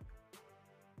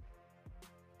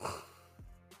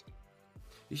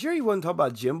 You sure you wasn't talking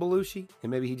about Jim Belushi?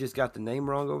 And maybe he just got the name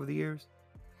wrong over the years?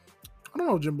 I don't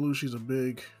know if Jim Belushi's a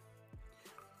big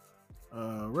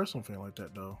wrestling fan like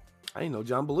that, though. I didn't know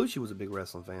John Belushi was a big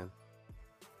wrestling fan.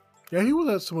 Yeah, he was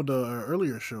at some of the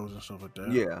earlier shows and stuff like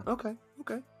that. Yeah. Okay.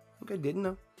 Didn't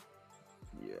know.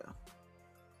 Yeah.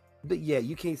 But yeah,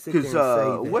 you can't sit there and say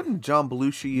that wasn't John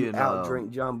Belushi you and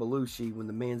outdrank John Belushi when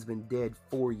the man's been dead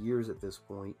 4 years at this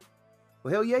point.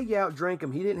 Well, hell yeah, you outdrank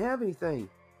him. He didn't have anything.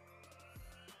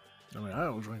 I mean, I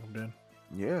outdrank him then.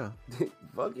 Yeah.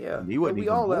 Fuck yeah. He wasn't we've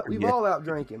even all born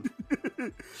outdrank him.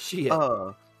 Shit.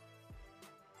 Oh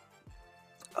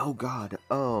God.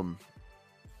 I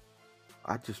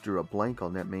just drew a blank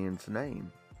on that man's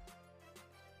name.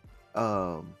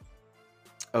 But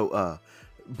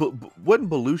wasn't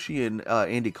Belushi and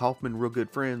Andy Kaufman real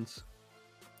good friends?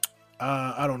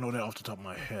 I don't know that off the top of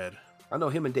my head. I know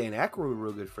him and Dan Aykroyd were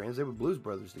real good friends. They were Blues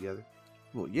Brothers together.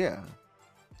 Well, yeah.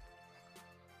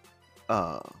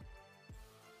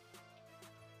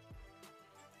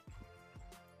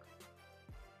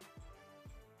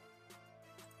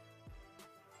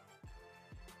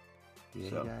 Yeah,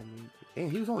 So.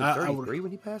 he was only 33 when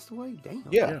he passed away. Damn.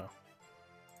 Yeah.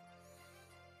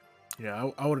 Yeah,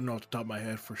 I wouldn't know off the top of my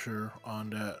head for sure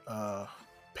on that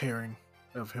pairing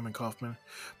of him and Kaufman.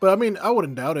 But I mean, I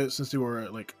wouldn't doubt it since they were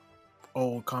like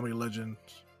old comedy legends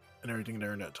and everything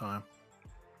there in that time.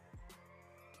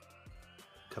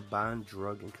 Combined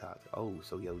drug and cock. Oh,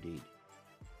 so he OD'd.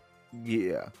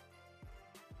 Yeah.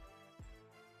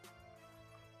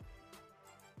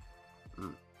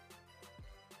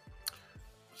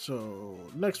 So,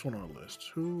 next one on the list.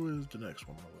 Who is the next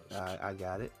one on the list? I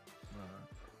got it.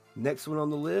 Next one on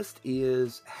the list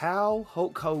is how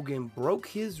Hulk Hogan broke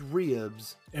his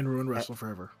ribs And ruined wrestling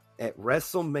forever. at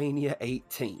WrestleMania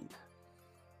 18.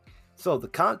 So the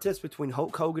contest between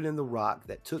Hulk Hogan and The Rock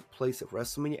that took place at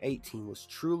WrestleMania 18 was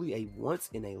truly a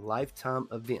once-in-a-lifetime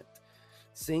event.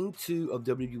 Seeing two of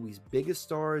WWE's biggest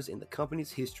stars in the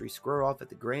company's history square off at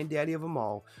the granddaddy of them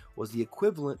all was the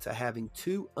equivalent to having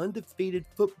two undefeated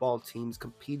football teams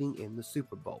competing in the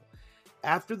Super Bowl.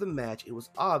 After the match, it was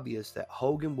obvious that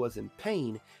Hogan was in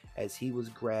pain as he was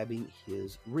grabbing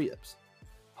his ribs.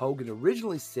 Hogan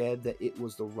originally said that it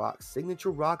was The Rock's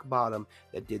signature rock bottom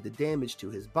that did the damage to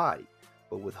his body,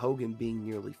 but with Hogan being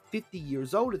nearly 50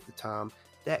 years old at the time,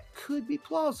 that could be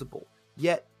plausible.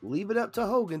 Yet, leave it up to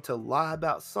Hogan to lie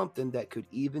about something that could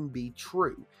even be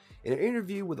true. In an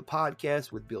interview with a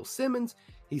podcast with Bill Simmons,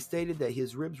 he stated that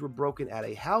his ribs were broken at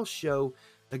a house show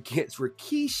against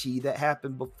Rikishi that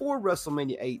happened before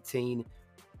WrestleMania 18.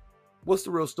 What's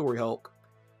the real story, Hulk?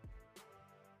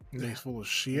 He's full of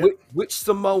shit. Which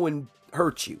Samoan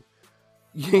hurt you?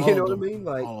 You know what I mean?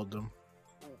 Like all of them.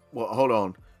 Well, hold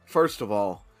on. First of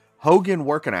all, Hogan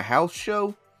working a house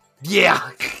show? Yeah.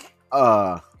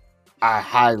 I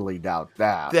highly doubt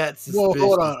that. That's well,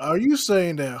 hold on. Are you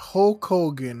saying that Hulk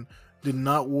Hogan did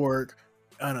not work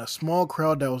in a small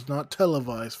crowd that was not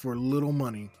televised for little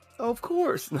money? Of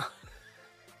course not.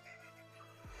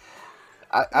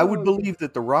 I would believe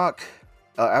that The Rock,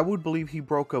 I would believe he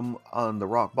broke him on the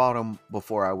rock bottom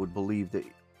before I would believe that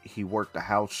he worked a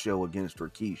house show against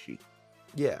Rikishi.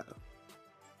 Yeah.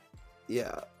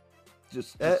 Yeah.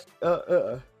 Just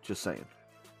saying.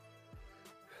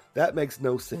 That makes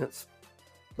no sense.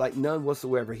 Like none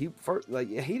whatsoever. He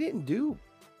didn't do.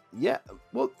 Yeah.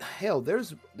 Well, hell,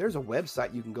 there's a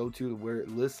website you can go to where it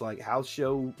lists like house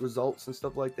show results and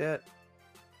stuff like that.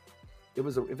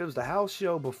 If it was the house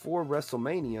show before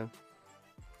WrestleMania,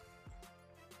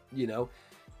 you know,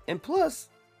 and plus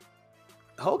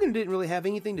Hogan didn't really have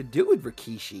anything to do with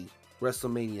Rikishi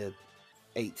WrestleMania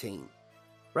 18,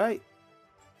 right?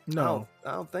 No,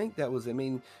 I don't think that was. I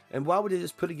mean, and why would they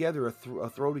just put together a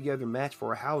throw together match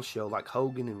for a house show like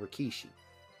Hogan and Rikishi?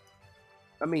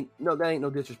 I mean, no, that ain't no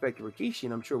disrespect to Rikishi,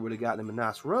 and I'm sure would have gotten him a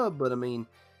nice rub, but I mean,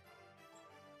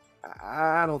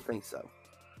 I don't think so.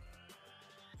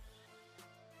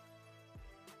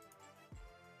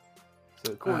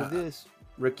 So according to this,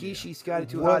 Rikishi, Scotty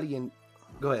 2 Hotty, and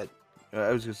go ahead. I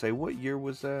was gonna say, what year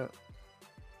was that?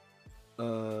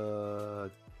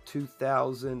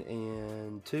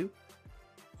 2002.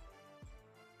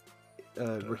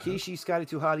 Rikishi, Scotty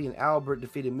 2 Hotty, and Albert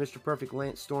defeated Mr. Perfect,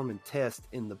 Lance Storm, and Test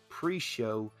in the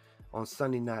pre-show on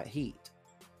Sunday Night Heat.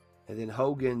 And then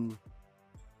Hogan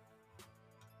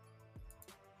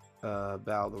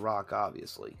battled The Rock,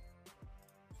 obviously.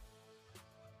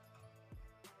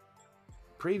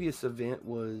 Previous event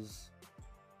was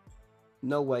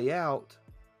No Way Out.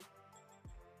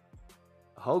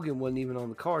 Hogan wasn't even on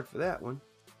the card for that one.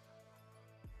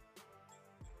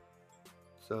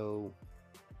 So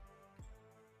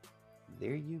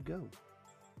there you go.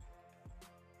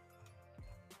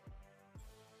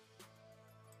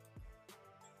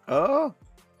 Oh,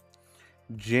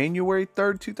 January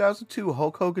 3rd, 2002,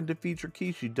 Hulk Hogan defeats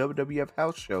Rikishi WWF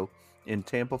house show in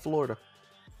Tampa, Florida.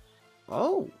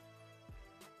 Oh.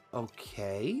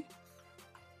 Okay.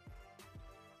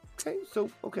 So.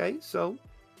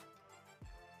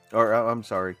 Or, I'm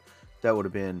sorry, that would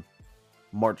have been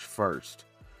March 1st.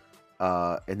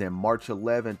 And then March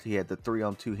 11th, he had the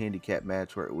 3-on-2 handicap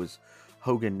match where it was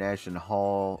Hogan, Nash, and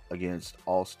Hall against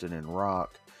Austin and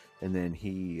Rock. And then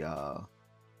he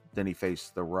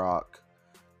faced The Rock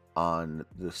on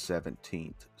the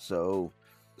 17th. So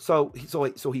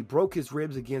he broke his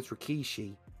ribs against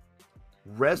Rikishi,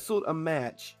 wrestled a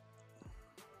match,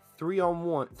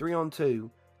 3-on-1, 3-on-2.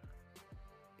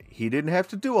 He didn't have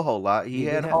to do a whole lot. He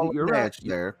had Hall and Nash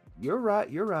there. You're right.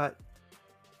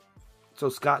 So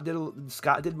Scott did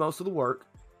most of the work.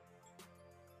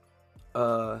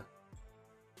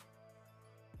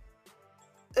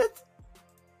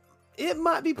 It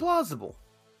might be plausible.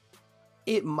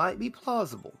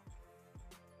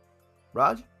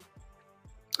 Raj?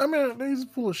 I mean, he's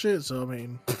full of shit, so I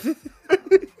mean,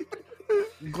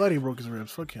 I'm glad he broke his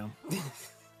ribs. Fuck him.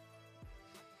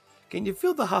 Can you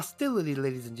feel the hostility,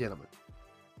 ladies and gentlemen?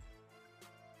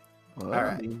 Well, all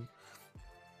right. I mean,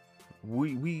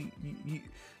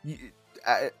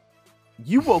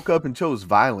 you woke up and chose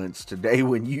violence today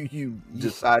when you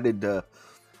decided to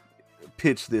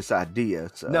pitch this idea.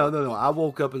 So. No. I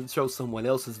woke up and chose someone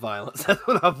else's violence. That's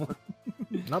what I've.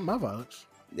 Not my violence.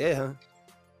 Yeah.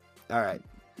 All right.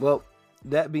 Well,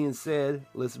 that being said,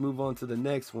 let's move on to the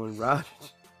next one. Raj,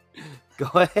 go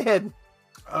ahead.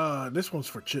 This one's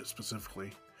for Chit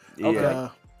specifically. Yeah. Okay.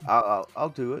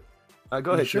 I'll do it.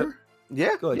 Go ahead. Sure.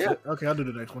 Yeah. Go ahead. Yeah. Chip. Okay, I'll do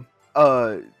the next one.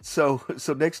 So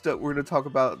next up, we're going to talk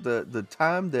about the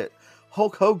time that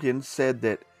Hulk Hogan said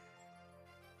that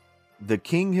the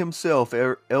king himself,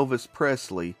 Elvis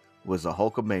Presley, was a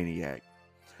Hulkamaniac.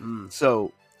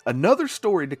 So another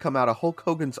story to come out of Hulk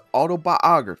Hogan's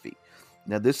autobiography.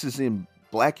 Now, this is in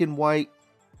black and white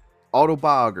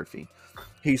autobiography.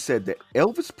 He said that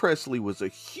Elvis Presley was a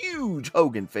huge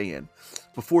Hogan fan.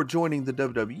 Before joining the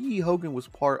WWE, Hogan was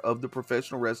part of the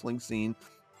professional wrestling scene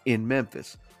in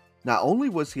Memphis. Not only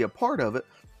was he a part of it,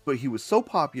 but he was so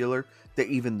popular that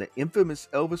even the infamous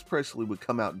Elvis Presley would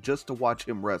come out just to watch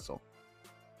him wrestle.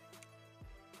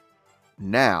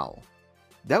 Now,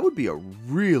 that would be a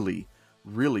really,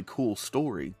 really cool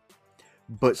story.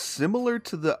 But similar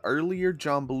to the earlier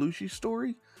John Belushi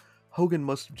story, Hogan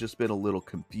must have just been a little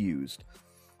confused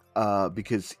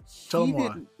because Tell him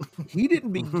why. he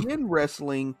didn't begin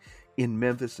wrestling in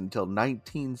Memphis until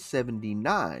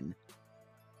 1979,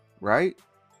 right?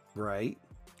 Right.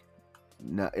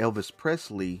 Now, Elvis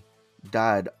Presley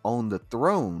died on the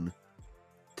throne,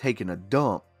 taking a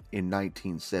dump in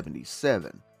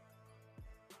 1977.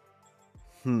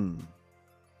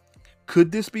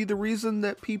 Could this be the reason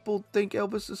that people think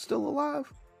Elvis is still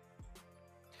alive?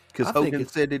 Because Hogan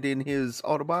said it in his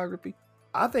autobiography?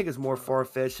 I think it's more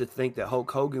far-fetched to think that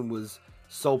Hulk Hogan was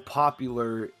so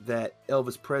popular that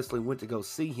Elvis Presley went to go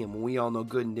see him. When we all know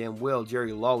good and damn well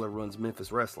Jerry Lawler runs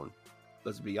Memphis Wrestling.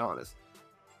 Let's be honest.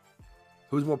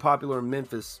 Who's more popular in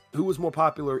Memphis? Who was more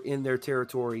popular in their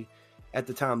territory at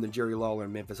the time than Jerry Lawler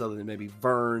in Memphis, other than maybe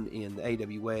Vern in the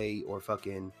AWA or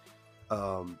fucking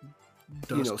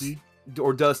Dusty?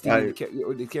 Or Dusty in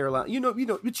the Carolina. You know,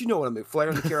 but you know what I mean. Flair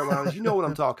in the Carolinas. You know what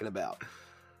I'm talking about.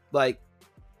 Like,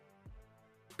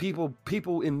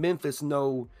 people in Memphis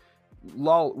know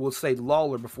will say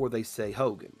Lawler before they say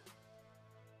Hogan.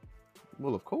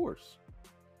 Well, of course.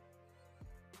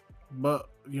 But,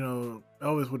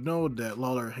 Elvis would know that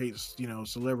Lawler hates,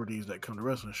 celebrities that come to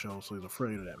wrestling shows, so he's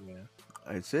afraid of that man.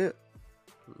 That's it.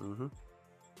 Mm-hmm.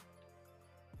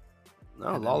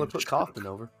 No, Lawler put Kaufman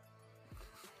over.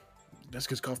 That's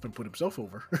because Kaufman put himself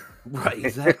over. Right,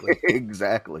 exactly.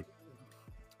 Exactly.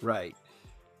 Right.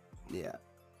 Yeah.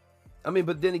 I mean,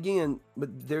 but then again,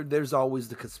 there's always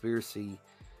the conspiracy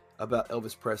about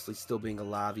Elvis Presley still being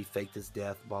alive. He faked his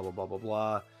death, blah, blah, blah, blah,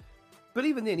 blah. But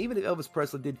even then, even if Elvis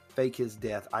Presley did fake his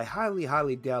death, I highly,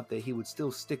 highly doubt that he would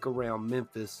still stick around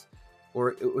Memphis,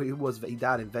 or he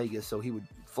died in Vegas, so he would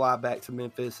fly back to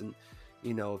Memphis. And,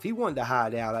 if he wanted to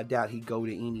hide out, I doubt he'd go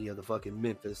to any of the fucking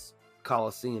Memphis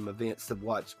Coliseum events to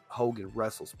watch Hogan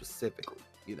wrestle specifically,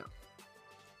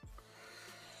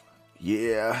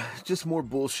 Yeah, just more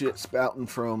bullshit spouting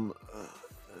from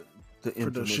the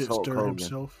infamous Hulk Hogan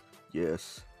himself.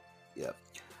 Yes. Yep.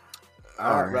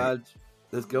 All right, Rod.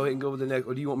 Let's go ahead and go with the next.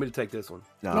 Or do you want me to take this one?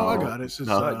 No, I got it. Since,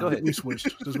 All right, go ahead. We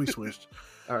switched.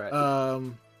 All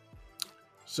right.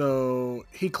 So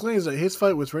he claims that his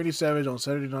fight with Randy Savage on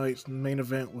Saturday night's main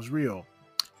event was real.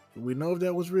 We know if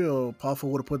that was real, Papa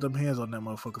would have put them hands on that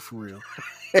motherfucker for real.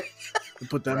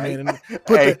 Put that man in.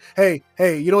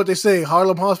 Hey, you know what they say?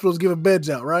 Harlem hospitals giving beds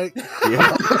out, right?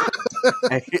 Yeah.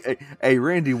 hey,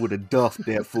 Randy would have duffed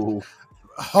that fool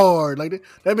hard. Like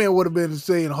that man would have been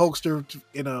saying Hulkster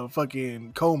in a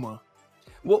fucking coma.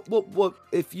 Well,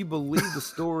 if you believe the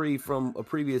story from a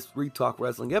previous Retalk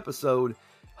Wrestling episode,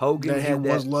 Hogan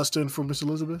was lusting for Miss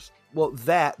Elizabeth. Well,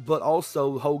 that, but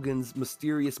also Hogan's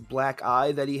mysterious black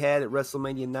eye that he had at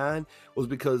WrestleMania 9 was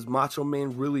because Macho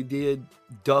Man really did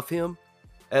duff him,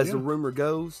 as the rumor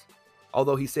goes.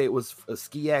 Although he said it was a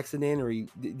ski accident or he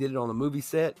did it on a movie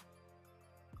set.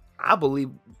 I believe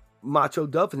Macho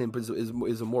duffing him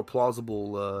is a more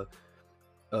plausible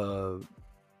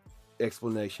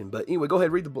explanation. But anyway, go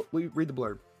ahead, read the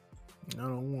blurb. I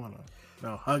don't want to.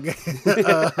 No, okay.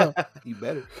 You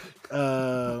better.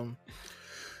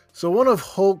 So one of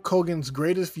Hulk Hogan's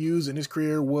greatest feuds in his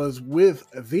career was with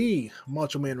the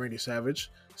Macho Man Randy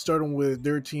Savage, starting with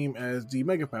their team as the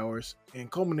Mega Powers and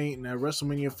culminating at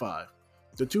WrestleMania 5.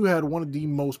 The two had one of the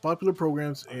most popular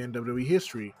programs in WWE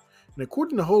history, and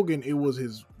according to Hogan, it was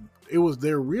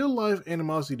their real life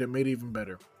animosity that made it even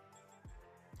better.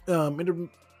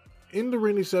 In the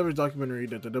Randy Savage documentary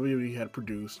that the WWE had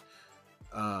produced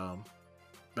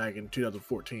back in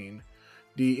 2014,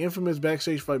 the infamous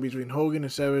backstage fight between Hogan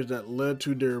and Savage that led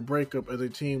to their breakup as a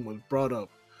team was brought up.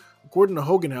 According to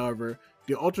Hogan, however,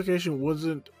 the altercation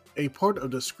wasn't a part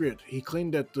of the script. He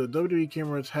claimed that the WWE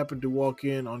cameras happened to walk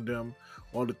in on them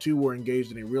while the two were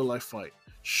engaged in a real-life fight.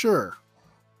 Sure.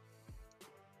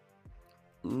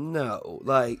 No,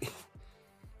 the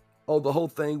whole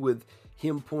thing with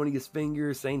him pointing his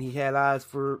finger, saying he had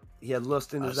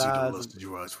lust in his eyes. I lust in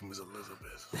your eyes for Miss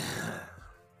Elizabeth.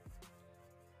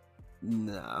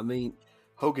 No, I mean,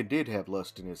 Hogan did have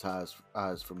lust in his eyes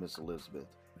for Miss Elizabeth.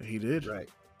 He did. Right.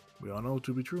 We all know it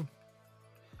to be true.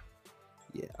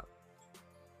 Yeah.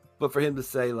 But for him to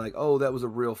say, like, oh, that was a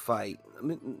real fight. I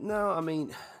mean, no, I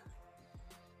mean,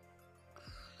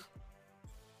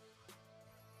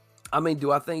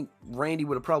 do I think Randy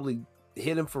would have probably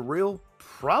hit him for real?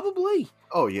 Probably.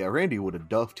 Oh, yeah. Randy would have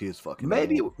duffed his fucking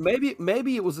Maybe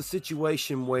it was a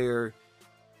situation where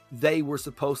they were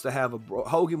supposed to have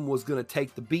Hogan was going to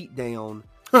take the beat down,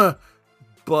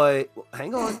 but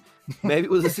hang on. Maybe it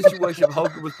was a situation of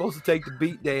Hogan was supposed to take the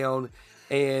beat down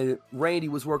And Randy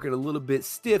was working a little bit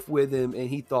stiff with him, and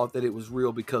he thought that it was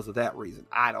real because of that reason.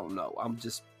 I don't know. I'm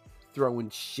just throwing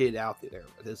shit out there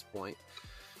at this point.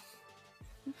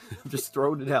 I'm just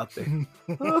throwing it out there.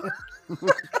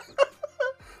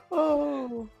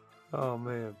 Oh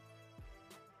man.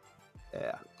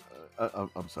 Yeah.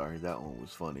 I'm sorry. That one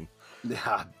was funny.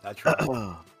 Yeah, I tried.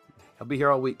 I'll be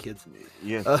here all week, kids.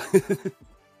 Yes.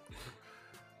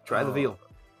 Try the veal.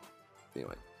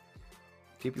 Anyway,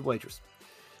 keep your waitress.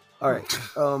 All right.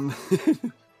 All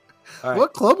right.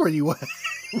 What club are you at?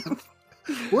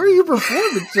 Where are you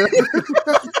performing, sir?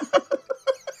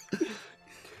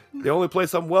 The only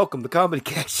place I'm welcome, the Comedy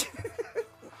Cash.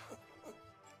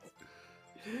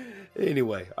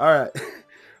 Anyway, all right.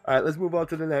 All right, let's move on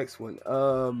to the next one.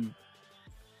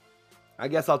 I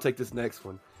guess I'll take this next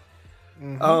one.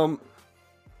 Mm-hmm.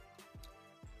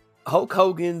 Hulk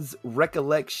Hogan's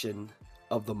recollection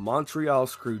of the Montreal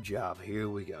screw job. Here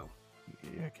we go.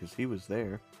 Yeah, because he was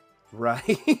there. Right.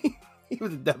 He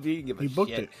was a W. He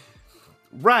booked it.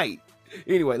 Right.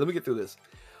 Anyway, let me get through this.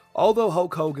 Although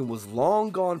Hulk Hogan was long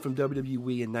gone from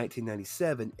WWE in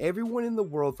 1997, everyone in the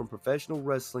world from professional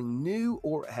wrestling knew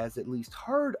or has at least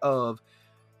heard of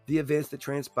the events that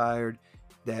transpired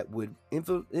that would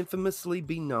infamously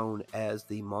be known as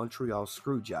the Montreal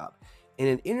Screwjob. In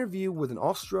an interview with an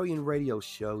Australian radio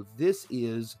show, this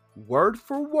is word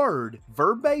for word,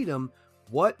 verbatim,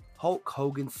 what Hulk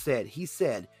Hogan said. He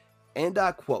said, and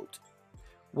I quote,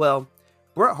 "Well,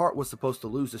 Bret Hart was supposed to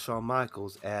lose to Shawn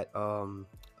Michaels at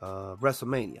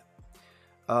WrestleMania.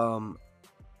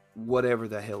 Whatever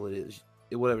the hell it is.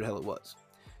 Whatever the hell it was.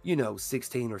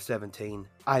 16 or 17.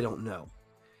 I don't know.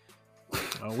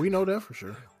 We know that for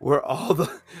sure. Where all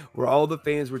the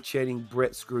fans were chanting,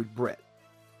 Bret screwed Bret.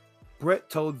 Bret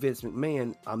told Vince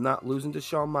McMahon, I'm not losing to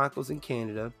Shawn Michaels in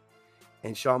Canada.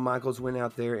 And Shawn Michaels went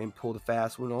out there and pulled a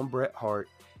fast one on Bret Hart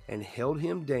and held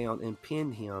him down and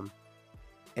pinned him.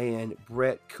 And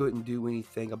Bret couldn't do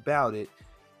anything about it.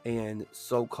 And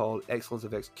so-called Excellence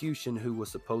of Execution, who was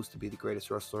supposed to be the greatest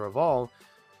wrestler of all,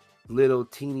 little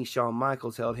teeny Shawn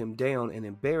Michaels held him down and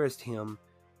embarrassed him,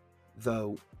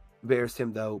 though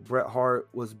Bret Hart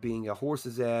was being a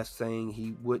horse's ass, saying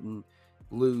he wouldn't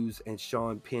lose, and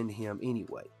Shawn pinned him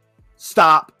anyway.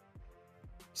 Stop.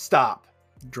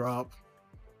 Drop.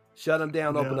 Shut him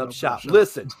down, open up shop.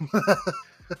 Listen.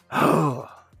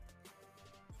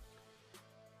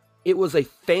 It was a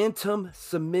phantom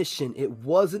submission. It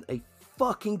wasn't a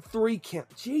fucking 3 count.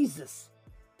 Jesus.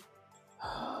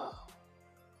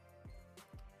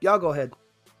 Y'all go ahead.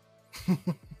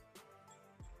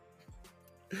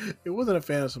 It wasn't a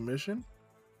phantom submission.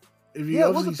 If you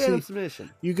it was a phantom submission.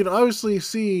 You can obviously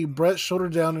see Bret's shoulder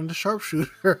down in the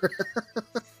sharpshooter.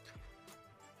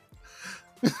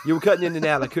 You were cutting in and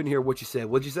out. I couldn't hear what you said.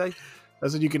 What'd you say? I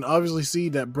said you can obviously see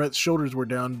that Bret's shoulders were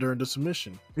down during the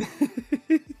submission.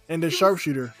 And the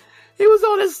sharpshooter. He was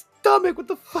on his stomach. What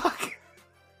the fuck?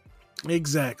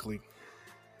 Exactly.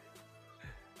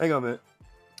 Hang on a minute.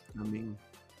 I mean,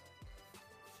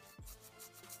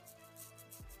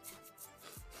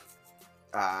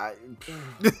 I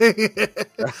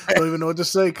don't even know what to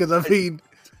say because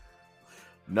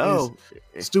no,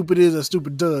 stupid is as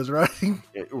stupid does, right?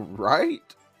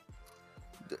 Right.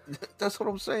 That's what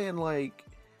I'm saying. Like,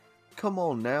 come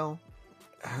on now.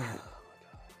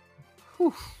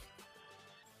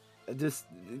 Just,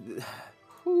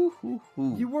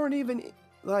 you weren't even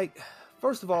like.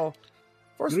 First of all,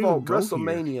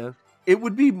 WrestleMania. It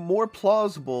would be more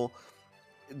plausible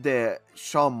that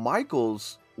Shawn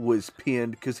Michaels was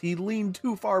pinned because he leaned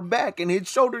too far back and his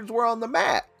shoulders were on the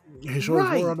mat. His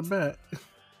shoulders were on the mat.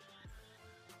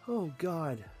 Oh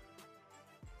God,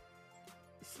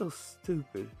 so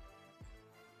stupid.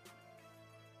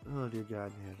 Oh dear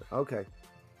God, man. Okay.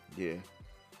 Yeah.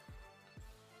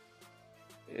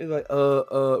 It's like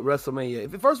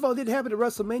WrestleMania. If first of all it didn't happen at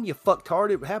WrestleMania,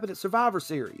 fucktard, it happened at Survivor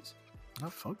Series.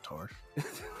 Not fucktard.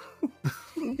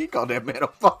 He called that man a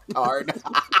fucktard.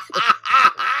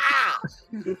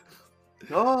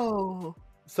 Oh,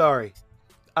 sorry.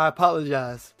 I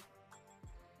apologize.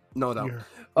 No, no. You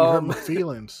hurt my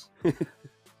feelings. Did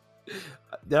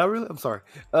I really? I'm sorry.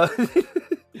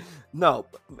 No.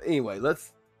 Anyway,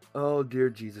 let's. Oh dear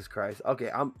Jesus Christ.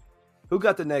 Okay, Who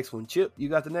got the next one? Chip, you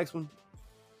got the next one?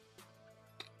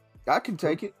 I can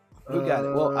take it. Who got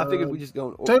it? Well, I figured we just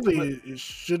go. Technically, it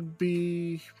should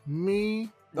be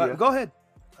me. Go ahead.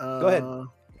 Go ahead.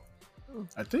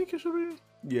 I think it should be.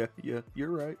 Yeah, you're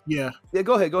right. Yeah. Yeah,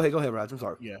 go ahead, Raj. I'm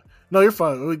sorry. Yeah. No, you're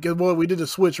fine. We did a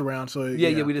switch around, so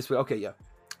yeah, we just okay, yeah.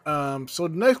 So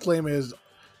the next claim is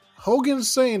Hogan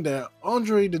saying that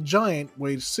Andre the Giant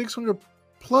weighed 600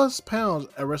 plus pounds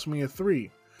at WrestleMania 3.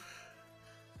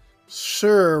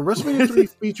 Sure, WrestleMania 3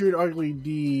 featured arguably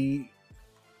the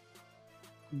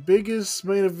biggest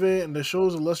main event in the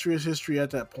show's illustrious history at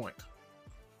that point.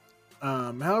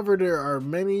 However, there are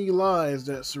many lies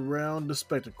that surround the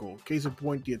spectacle. Case in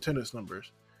point, the attendance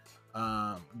numbers.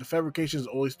 The fabrications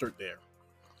always start there.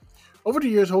 Over the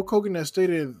years, Hulk Hogan has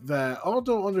stated that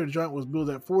although Andre the Giant was billed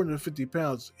at 450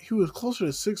 pounds, he was closer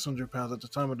to 600 pounds at the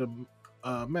time of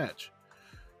the match.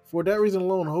 For that reason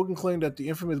alone, Hogan claimed that the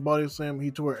infamous body slam he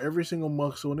tore every single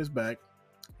muscle in his back,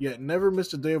 yet never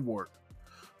missed a day of work.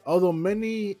 Although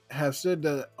many have said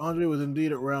that Andre was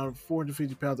indeed around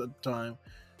 450 pounds at the time,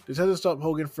 this hasn't stopped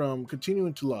Hogan from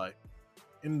continuing to lie.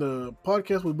 In the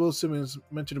podcast with Bill Simmons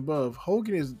mentioned above,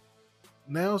 Hogan is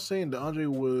now saying that Andre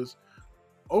was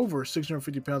over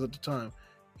 650 pounds at the time.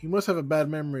 He must have a bad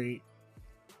memory,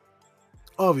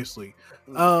 obviously.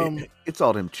 It's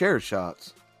all them chair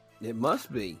shots. It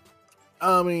must be.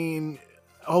 I mean,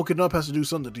 Hulking up has to do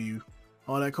something to you,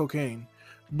 all that cocaine.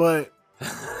 But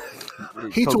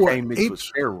he Cocaine mixed with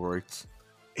steroids.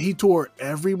 He tore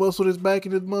every muscle in his back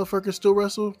and this motherfucker still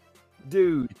wrestled?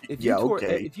 Dude, if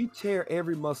you tear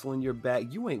every muscle in your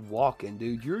back, you ain't walking,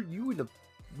 dude. You would have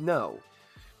no.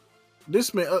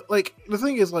 This man, the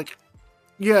thing is,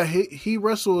 yeah, he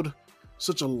wrestled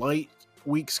such a light,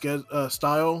 weak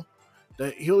style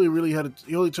that he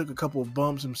only took a couple of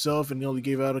bumps himself, and he only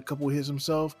gave out a couple of hits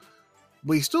himself,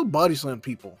 but he still body slammed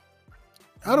people.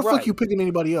 How the fuck you picking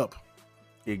anybody up?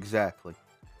 Exactly.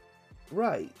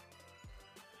 Right.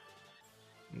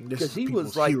 Because he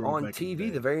was on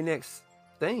TV the very next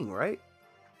thing, right?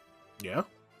 Yeah.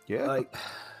 Yeah. Like,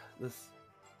 this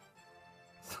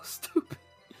so stupid.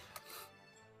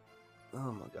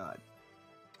 Oh my god.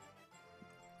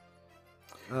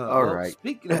 All right.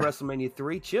 Speaking of WrestleMania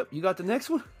 3, Chip, you got the next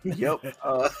one? Yep.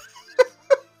 Oh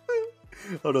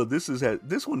no, this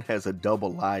one has a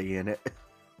double lie in it.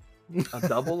 A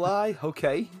double lie?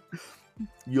 Okay.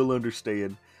 You'll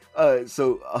understand.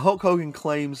 So Hulk Hogan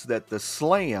claims that the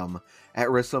slam at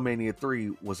WrestleMania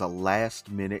 3 was a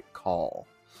last-minute call.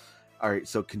 All right,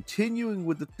 so continuing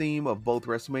with the theme of both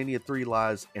WrestleMania 3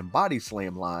 lies and Body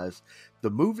Slam lies, the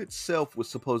move itself was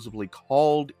supposedly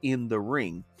called in the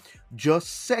ring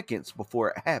just seconds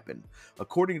before it happened.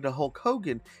 According to Hulk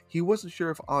Hogan, he wasn't sure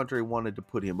if Andre wanted to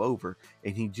put him over,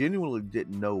 and he genuinely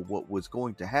didn't know what was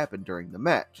going to happen during the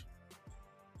match.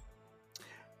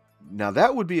 Now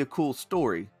that would be a cool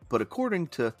story, but according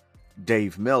to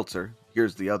Dave Meltzer,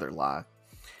 here's the other lie.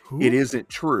 Who? It isn't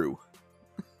true.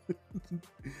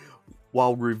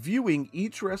 While reviewing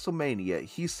each WrestleMania,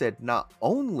 he said not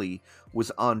only was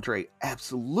Andre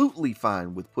absolutely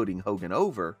fine with putting Hogan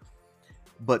over,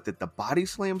 but that the body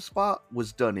slam spot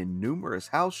was done in numerous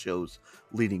house shows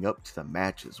leading up to the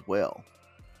match as well.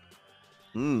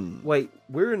 Wait,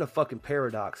 we're in a fucking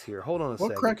paradox here. Hold on a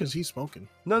second. What crack is he smoking?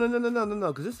 No,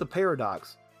 because it's a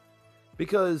paradox.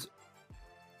 Because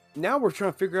now we're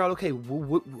trying to figure out, okay,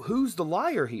 who's the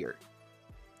liar here?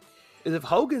 Is if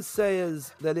Hogan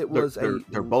says that it was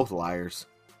they're both liars.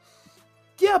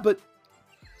 Yeah, but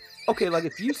okay, like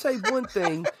if you say one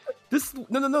thing,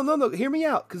 no, hear me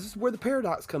out, because this is where the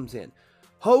paradox comes in.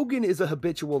 Hogan is a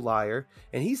habitual liar,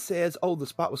 and he says, "Oh, the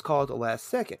spot was called at the last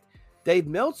second." Dave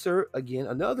Meltzer, again,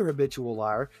 another habitual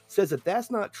liar, says that that's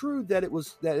not true. That it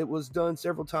was done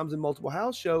several times in multiple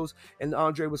house shows, and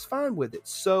Andre was fine with it.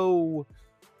 So.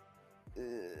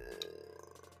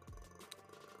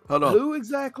 Hold on. Who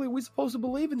exactly are we supposed to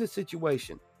believe in this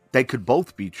situation? They could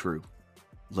both be true.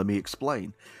 Let me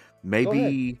explain.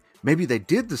 Maybe they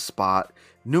did the spot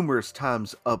numerous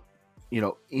times up,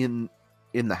 in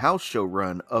the house show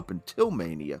run up until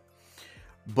Mania.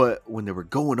 But when they were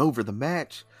going over the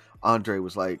match, Andre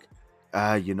was like,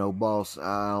 boss,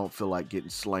 I don't feel like getting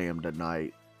slammed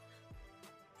tonight.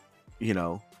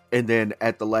 And then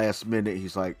at the last minute,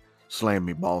 he's like, slam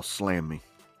me, boss, slam me.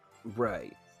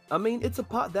 Right. I mean, that's a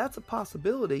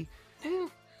possibility.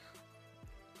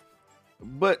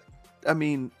 But, I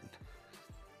mean,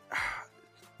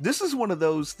 this is one of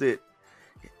those that,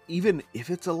 even if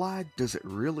it's a lie, does it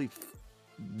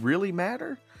really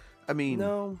matter? I mean,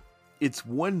 no. It's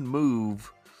one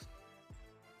move.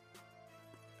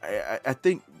 I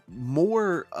think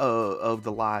more of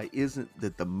the lie isn't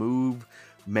that the move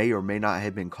may or may not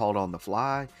have been called on the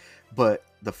fly, but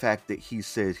the fact that he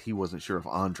said he wasn't sure if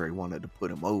Andre wanted to put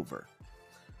him over.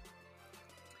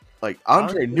 Like,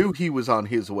 Andre knew he was on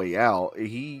his way out.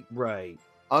 Right.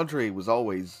 Andre was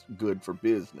always good for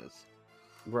business.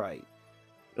 Right.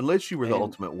 Unless you were the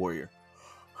Ultimate Warrior.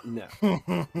 No.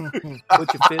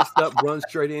 Put your fist up, run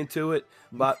straight into it.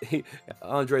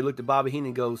 Andre looked at Bobby Heenan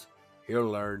and goes, he'll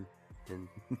learn. and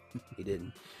he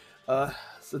didn't.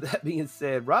 So that being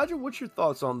said, Roger, what's your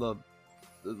thoughts on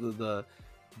the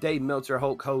Dave Meltzer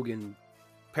Hulk Hogan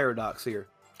paradox here?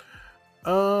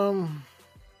 I'm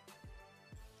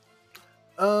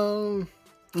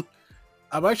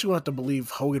actually going to have to believe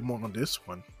Hogan more on this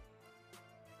one.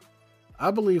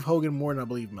 I believe Hogan more than I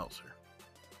believe Meltzer.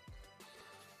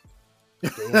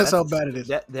 Damn, that's how bad it is.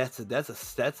 That's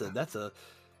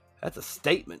a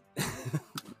statement.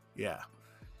 Yeah,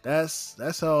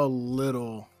 that's how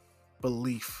little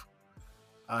belief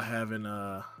I have in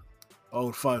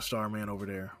old 5-star man over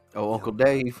there. Oh, Uncle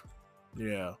Dave.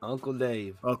 Yeah, Uncle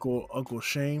Dave. Uncle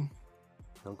Shane.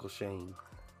 Uncle Shane.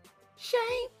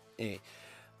 Shane. Yeah.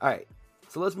 All right.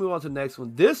 So let's move on to the next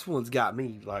one. This one's got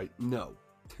me like, no.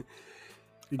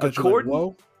 You got you like,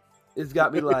 whoa? It's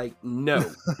got me like, no.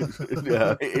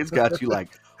 Yeah, it's got you like,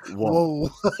 whoa.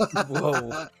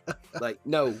 Whoa. Like,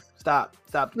 no. Stop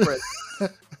the press.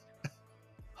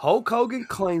 Hulk Hogan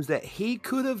claims that he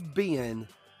could have been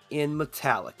in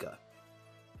Metallica.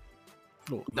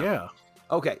 Oh, yeah.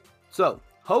 Okay. So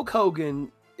Hulk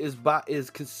Hogan is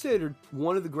considered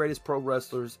one of the greatest pro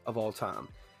wrestlers of all time.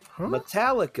 Huh?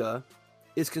 Metallica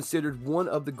is considered one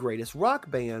of the greatest rock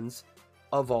bands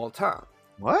of all time.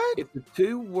 What? If the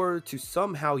two were to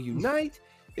somehow unite,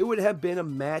 it would have been a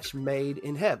match made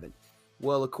in heaven.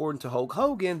 Well, according to Hulk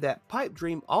Hogan, that pipe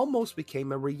dream almost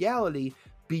became a reality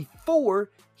before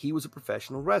he was a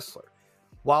professional wrestler.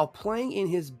 While playing in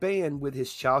his band with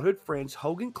his childhood friends,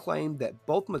 Hogan claimed that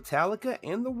both Metallica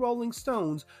and the Rolling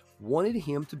Stones wanted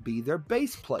him to be their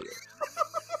bass player.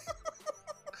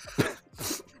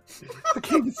 I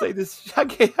can't even say this. I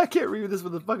can't read this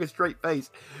with a fucking straight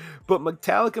face. But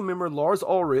Metallica member Lars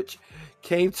Ulrich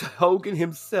came to Hogan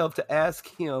himself to ask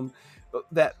him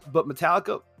that. But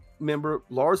Metallica member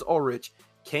Lars Ulrich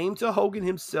came to Hogan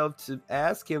himself to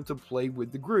ask him to play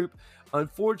with the group.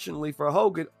 Unfortunately for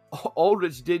Hogan,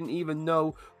 Ulrich didn't even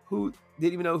know who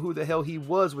the hell he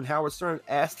was when Howard Stern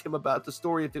asked him about the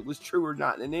story, if it was true or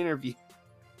not, in an interview.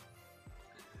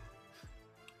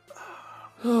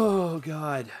 Oh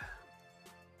God.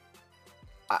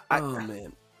 Oh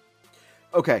man.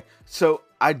 Okay, so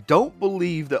I don't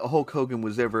believe that Hulk Hogan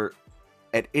was ever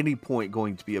at any point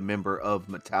going to be a member of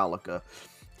Metallica.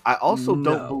 I also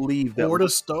don't believe that. Or the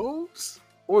Stones?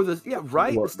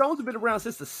 Right? Or, the Stones have been around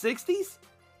since the 60s?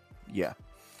 Yeah.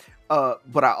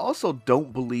 But I also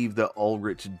don't believe that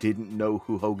Ulrich didn't know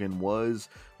who Hogan was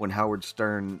when Howard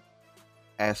Stern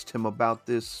asked him about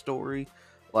this story.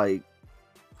 Like,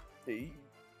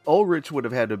 Ulrich would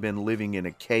have had to have been living in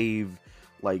a cave,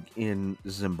 like in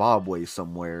Zimbabwe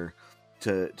somewhere,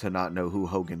 to not know who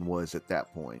Hogan was at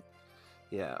that point.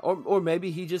 Yeah, or maybe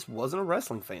he just wasn't a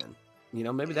wrestling fan. You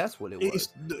know, maybe that's what it was.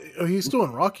 He's still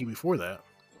in Rocky before that.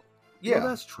 Yeah, well,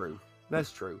 that's true.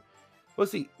 That's true. Well,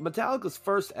 see, Metallica's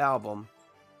first album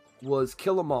was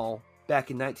Kill 'Em All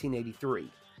back in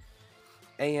 1983.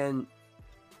 And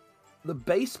the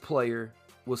bass player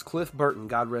was Cliff Burton,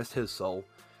 God rest his soul.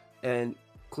 And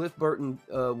Cliff Burton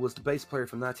was the bass player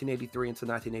from 1983 until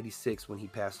 1986 when he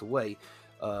passed away.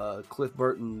 Cliff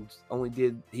Burton only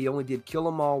did Kill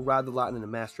 'Em All, Ride the Lightning,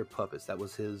 and Master of Puppets. That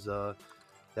was his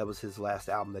last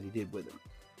album that he did with him.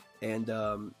 And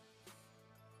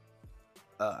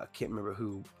I can't remember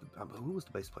who was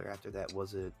the bass player after that.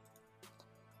 Was it?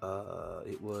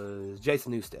 It was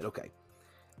Jason Newsted. Okay,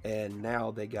 and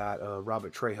now they got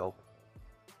Robert Trejo.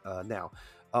 Now,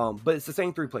 but it's the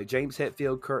same three play. James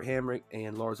Hetfield, Kurt Hamrick,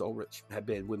 and Lars Ulrich have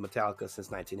been with Metallica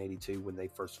since 1982 when they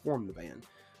first formed the band.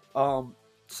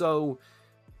 So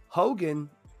Hogan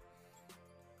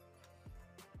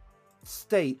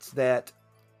states that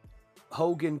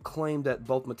Hogan claimed that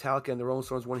both Metallica and the Rolling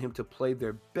Stones wanted him to play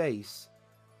their bass.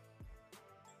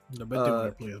 I bet they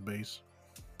want to play his bass.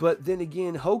 But then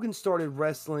again, Hogan started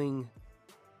wrestling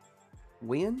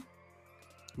when?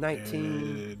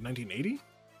 1980?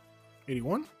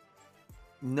 81?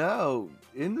 No,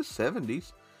 in the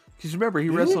 70s. Because remember he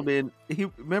wrestled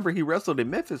in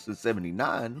Memphis in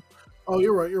 79. Oh,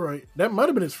 you're right. That might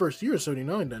have been his first year,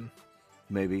 79 then.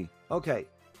 Maybe. Okay.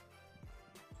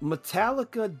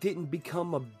 Metallica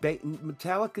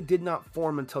did not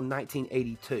form until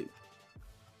 1982.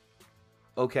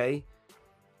 Okay?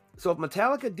 So if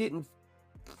Metallica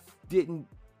didn't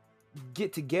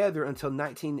get together until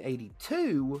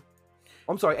 1982,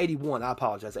 I'm sorry, 81. I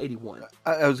apologize, 81.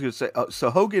 I was going to say, so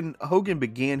Hogan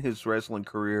began his wrestling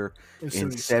career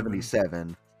in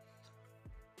 77.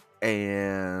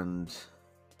 And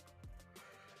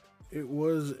it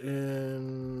was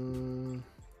in...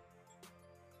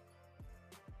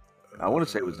 I want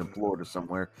to say it was in Florida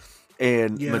somewhere.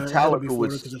 And yeah, Metallica Florida,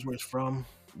 was... because that's where it's from.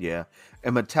 Yeah,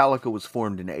 and Metallica was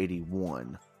formed in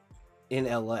 '81. in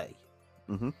L.A.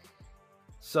 Mm-hmm.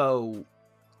 So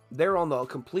they're on the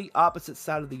complete opposite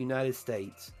side of the United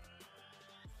States.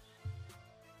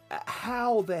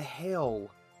 How the hell?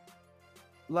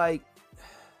 Like,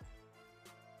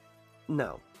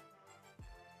 no.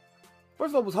 First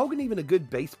of all, was Hogan even a good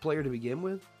bass player to begin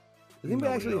with? Has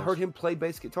anybody actually heard him play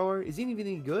bass guitar? Is he even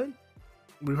any good?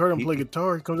 We heard him play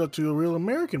guitar. He comes out to a real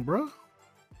American, bro.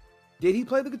 Did he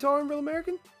play the guitar in Real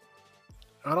American?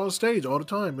 Out on stage all the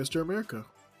time, Mr. America.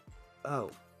 Oh.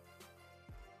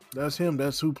 That's him.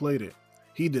 That's who played it.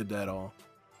 He did that all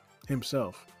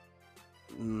himself.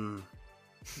 Mm.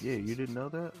 Yeah, you didn't know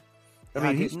that? I I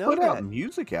mean, he's put out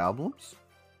music albums.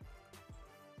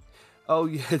 Oh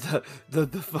yeah, the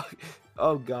fuck.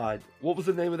 Oh god, what was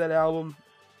the name of that album?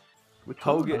 Which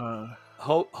Hogan,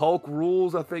 Hulk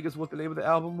Rules, I think is what the name of the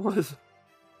album was.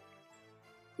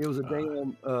 It was a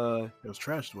damn. It was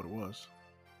trash. Is what it was.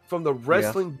 From the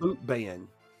Wrestling Boot Band,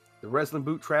 the Wrestling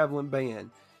Boot Traveling Band,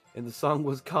 and the song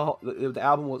was called. The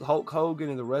album was Hulk Hogan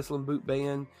and the Wrestling Boot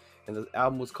Band, and the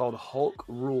album was called Hulk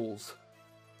Rules.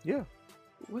 Yeah.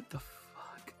 What the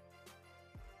fuck?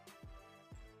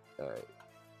 All right.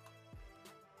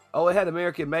 Oh, it had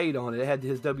American Made on it. It had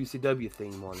his WCW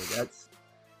theme on it. That's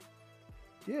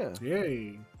Yeah.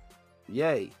 Yay.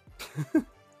 yay.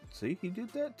 See, he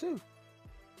did that too.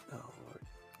 Oh Lord.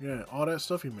 Yeah, all that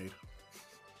stuff he made.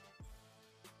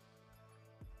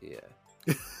 Yeah.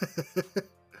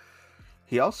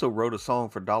 He also wrote a song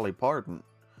for Dolly Parton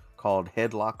called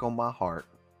Headlock on My Heart.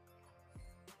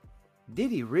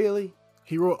 Did he really?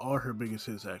 He wrote all her biggest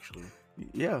hits, actually.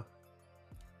 Yeah.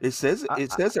 It says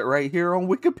it right here on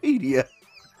Wikipedia.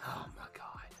 Oh my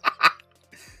god.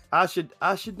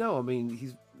 I should know. I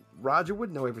mean, Roger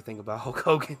would know everything about Hulk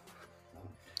Hogan.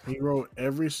 He wrote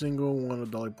every single one of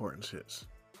Dolly Parton's hits.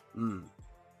 Mm.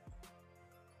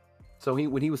 So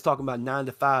when he was talking about 9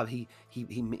 to 5, he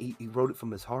wrote it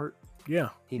from his heart. Yeah.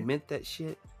 He meant that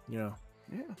shit. Yeah.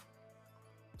 Yeah.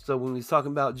 So when he was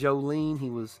talking about Jolene, he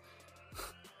was.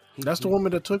 That's the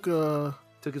woman that took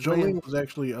his Jolene man. was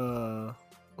actually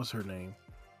what's her name?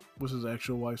 What's his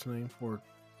actual wife's name? Or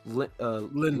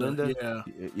Linda. Yeah.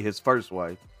 His first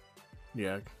wife.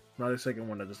 Yeah. Not the second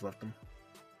one that just left him.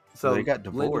 So they got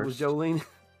Linda was divorced. Jolene.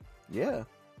 Yeah.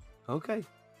 Okay.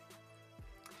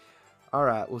 All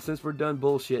right. Well, since we're done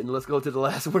bullshitting, let's go to the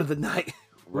last one of the night.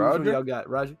 Which one Roger? y'all got,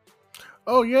 Roger?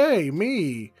 Oh yay,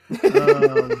 me.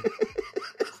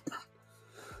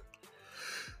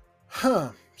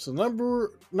 So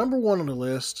number one on the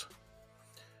list.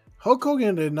 Hulk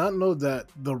Hogan did not know that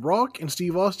The Rock and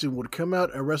Steve Austin would come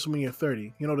out at WrestleMania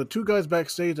 30. You know, the two guys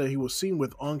backstage that he was seen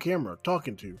with on camera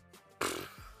talking to.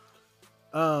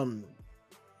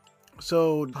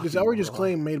 So this outrageous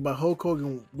claim made by Hulk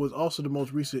Hogan was also the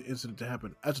most recent incident to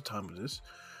happen at the time of this.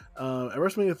 At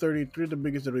WrestleMania 30, three of the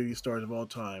biggest WWE stars of all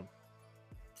time.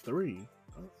 Three?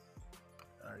 Oh.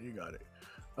 All right, you got it.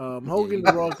 Hogan,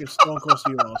 The Rock, and Stone Cold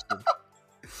Steve Austin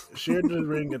shared the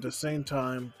ring at the same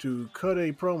time to cut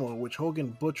a promo, which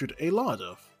Hogan butchered a lot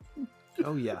of.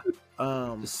 Oh yeah,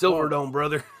 the Silverdome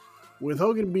brother. With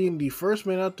Hogan being the first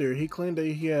man out there, he claimed that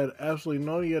he had absolutely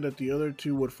no idea that the other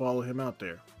two would follow him out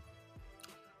there.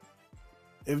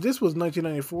 If this was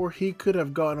 1994, he could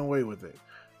have gotten away with it.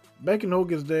 Back in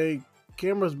Hogan's day,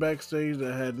 cameras backstage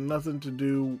that had nothing to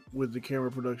do with the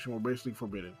camera production were basically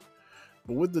forbidden.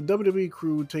 But with the WWE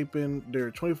crew taping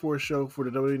their 24 show for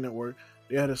the WWE Network,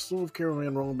 they had a slew of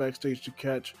cameramen rolling backstage to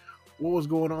catch what was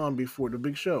going on before the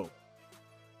big show.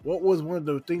 What was one of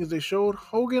the things they showed?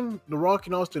 Hogan, The Rock,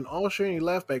 and Austin all sharing a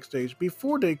laugh backstage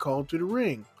before they called to the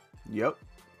ring. Yep.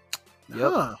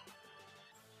 Huh.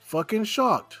 Fucking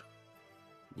shocked.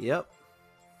 Yep.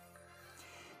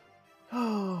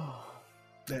 Oh.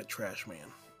 That trash man.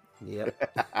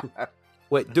 Yep.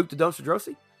 Wait, Duke the Dumpster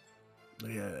Drosy?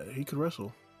 Yeah, he could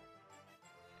wrestle.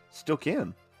 Still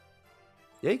can.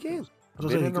 Yeah, he can.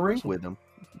 Been in the ring with him.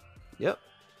 Yep.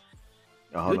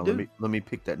 Oh, hold on, Good dude. let me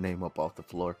pick that name up off the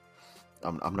floor.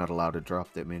 I'm not allowed to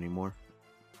drop them anymore.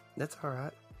 That's all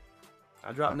right.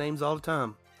 I drop names all the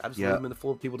time. I just leave them in the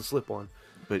floor for people to slip on.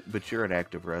 But you're an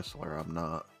active wrestler. I'm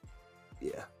not.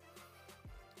 Yeah.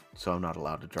 So I'm not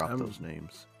allowed to drop those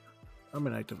names. I'm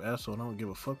an active asshole and I don't give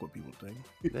a fuck what people think.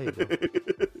 There you go.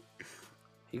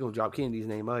 He gonna drop Kennedy's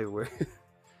name everywhere.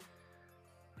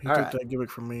 He All took right. that gimmick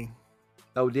from me.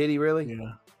 Oh, did he really?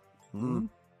 Yeah. Mm-hmm.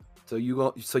 So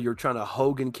you're trying to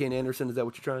Hogan Ken Anderson? Is that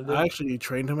what you're trying to do? I actually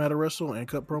trained him how to wrestle and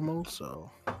cut promos,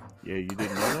 so. Yeah, you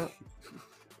didn't know that?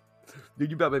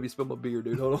 Dude, you about made me spill my beer,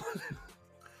 dude. Hold on.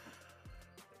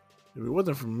 If it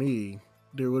wasn't for me,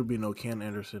 there would be no Ken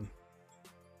Anderson.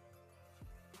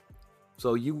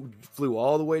 So you flew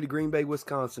all the way to Green Bay,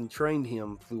 Wisconsin, trained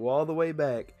him, flew all the way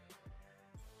back.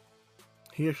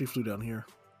 He actually flew down here.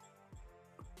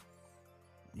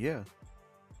 Yeah.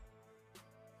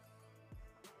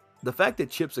 The fact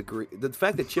that Chip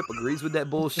agrees with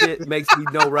that bullshit makes me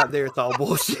know right there it's all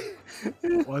bullshit.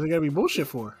 Why is it gotta be bullshit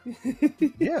for?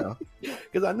 Yeah.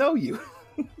 Because I know you.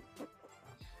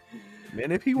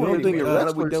 Man, if he wanted to be a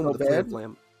wrestler so bad,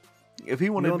 flam. if he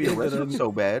wanted to be a wrestler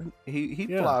so bad, he'd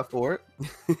fly for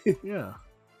it. Yeah.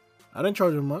 I didn't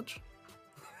charge him much.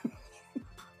 I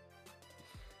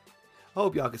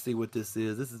hope y'all can see what this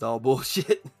is. This is all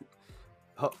bullshit.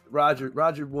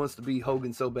 Roger wants to be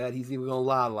Hogan so bad he's even gonna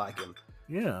lie like him.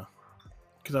 Yeah,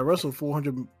 because I wrestled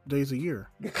 400 days a year.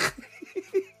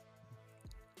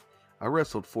 I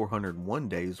wrestled 401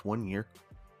 days one year.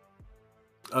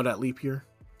 Oh, that leap year?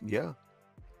 Yeah.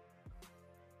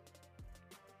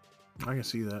 I can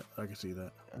see that. I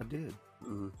did.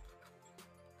 Mm-hmm.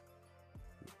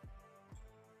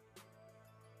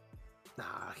 Nah,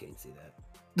 I can't see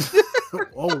that.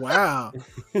 Oh, wow.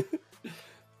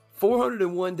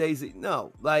 401 days.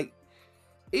 No, like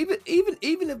even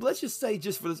if, let's just say,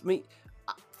 just for this,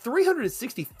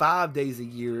 365 days a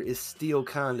year is still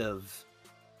kind of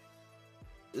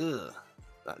ugh.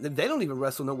 They don't even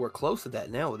wrestle nowhere close to that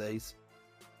nowadays.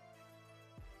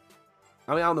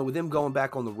 I mean, I don't know, with them going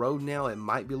back on the road now, it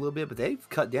might be a little bit, but they've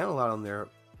cut down a lot on their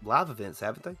live events,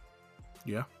 haven't they?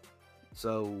 Yeah.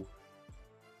 So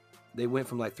they went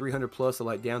from like 300 plus to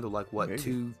like down to like what, Maybe.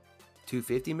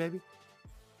 250 maybe?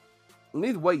 And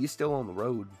either way, you're still on the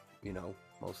road,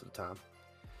 most of the time.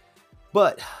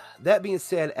 But that being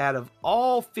said, out of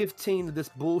all 15 of this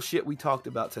bullshit we talked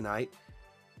about tonight,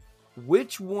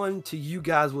 which one to you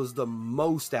guys was the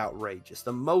most outrageous,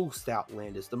 the most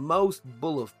outlandish, the most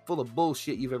full of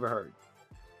bullshit you've ever heard?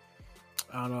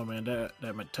 I don't know, man. That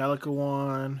Metallica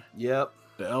one. Yep.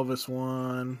 The Elvis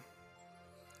one.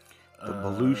 The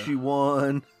Belushi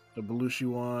one. The Belushi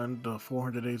one. The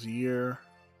 400 days a year.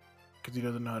 Because he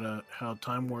doesn't know how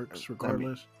time works,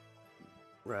 regardless.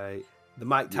 Right. The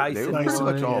Mike Tyson They were one. pretty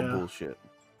much all yeah. bullshit.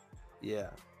 Yeah.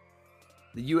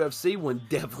 The UFC one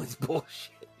definitely is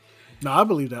bullshit. No, I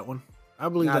believe that one. I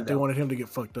believe I that they don't. wanted him to get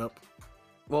fucked up.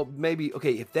 Well, maybe,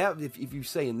 okay, if you're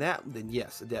saying that, then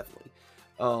yes, definitely.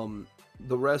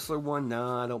 The wrestler one,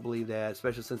 nah, I don't believe that,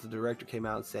 especially since the director came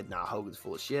out and said, nah, Hogan's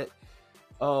full of shit.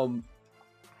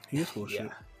 He is full of shit.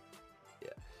 Yeah.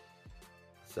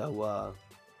 So,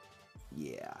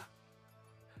 yeah.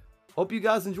 Hope you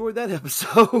guys enjoyed that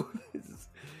episode. It's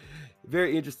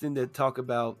very interesting to talk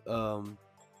about the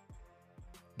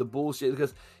bullshit,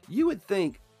 because you would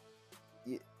think,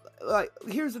 like,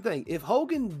 here's the thing. If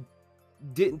Hogan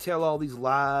didn't tell all these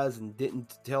lies and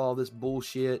didn't tell all this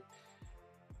bullshit,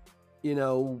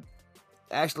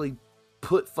 actually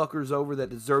put fuckers over that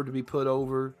deserve to be put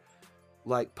over,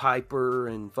 like Piper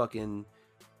and fucking,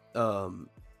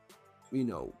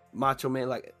 Macho Man.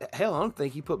 Like, hell, I don't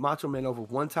think he put Macho Man over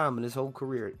one time in his whole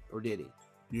career, or did he?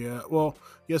 Yeah, well,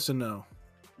 yes and no.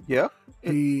 Yeah.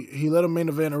 He let him main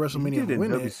event at WrestleMania did and in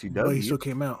win it, WCW. but he still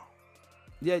came out.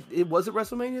 Yeah, it was at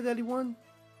WrestleMania that he won?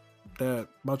 That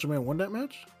Macho Man won that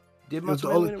match? Did was Macho the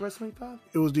Man only- win at WrestleMania 5?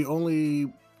 It was the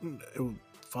only... It was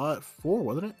 4,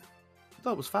 wasn't it? I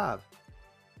thought it was 5.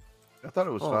 I thought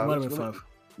it was Oh, It five. might have been 5. Let me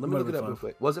Might look have it been up real 5.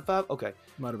 quick. Was it 5? Okay.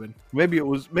 Might have been. Maybe it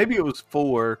was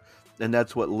 4, and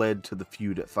that's what led to the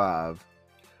feud at 5.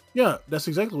 Yeah, that's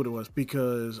exactly what it was,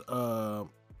 because Hulk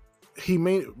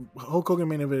Hogan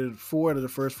main evented 4 out of the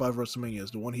first 5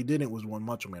 WrestleManias. The one he didn't was the one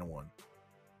Macho Man won.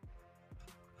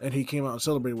 And he came out and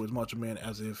celebrated with Macho Man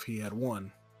as if he had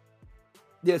won.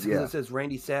 Yes, because Yeah. it says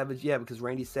Randy Savage. Yeah, because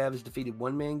Randy Savage defeated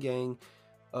One Man Gang.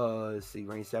 Let's see,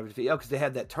 Randy Savage defeated. Oh, because they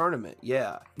had that tournament.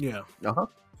 Yeah. Yeah. Uh-huh.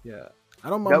 Yeah.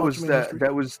 I don't mind That Macho was Man history.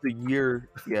 that was the year.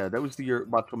 Yeah, that was the year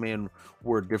Macho Man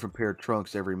wore a different pair of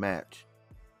trunks every match.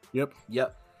 Yep.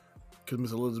 Yep. Because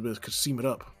Miss Elizabeth could seam it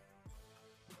up.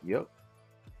 Yep.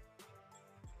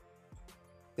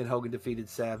 And Hogan defeated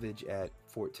Savage at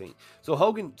 14. So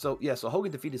Hogan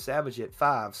defeated Savage at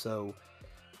 5. So,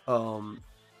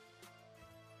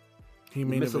 He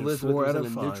made Miss it Elizabeth 4 was out in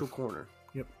of a 5. neutral corner.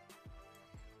 Yep.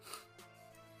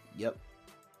 Yep.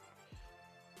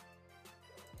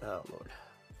 Oh Lord.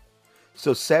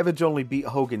 So Savage only beat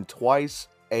Hogan twice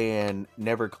and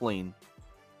never clean.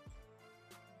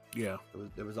 Yeah.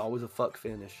 There was always a fuck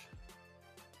finish.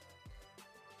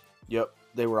 Yep.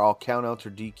 They were all countouts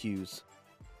or DQs.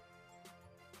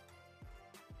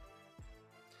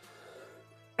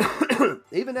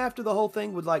 Even after the whole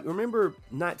thing with, like, remember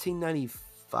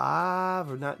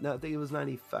 1995 or not? No, I think it was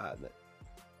 95.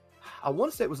 I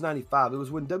want to say it was 95. It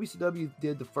was when WCW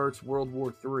did the first World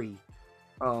War III,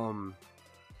 There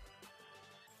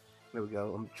we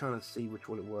go. I'm trying to see which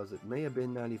one it was. It may have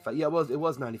been 95. Yeah, it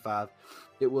was 95.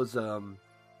 It was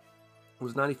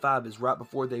 95 is right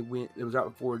before they went. It was right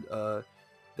before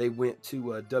they went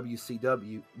to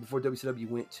WCW. Before WCW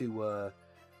went to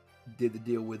did the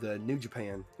deal with New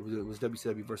Japan. It was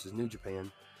WCW versus New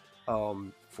Japan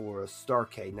for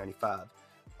Starrcade 95.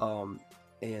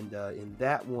 And in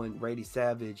that one, Randy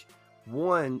Savage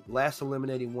won last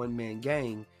eliminating one-man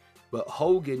gang, but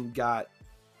Hogan got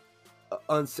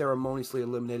unceremoniously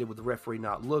eliminated with the referee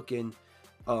not looking,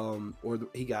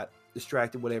 he got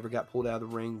distracted, whatever, got pulled out of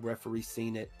the ring. Referee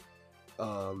seen it.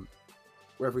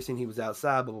 Referee seen he was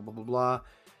outside, blah, blah, blah, blah, blah.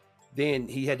 Then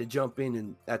he had to jump in,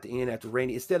 and at the end, after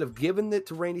Randy, instead of giving it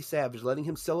to Randy Savage, letting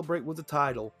him celebrate with the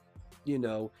title, he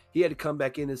had to come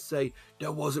back in and say,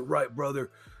 "That wasn't right,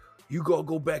 brother. You gotta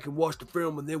go back and watch the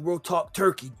film, and then we'll talk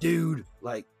turkey, dude."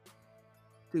 Like,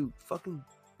 dude, fucking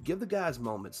give the guys a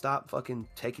moment. Stop fucking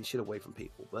taking shit away from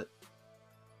people. But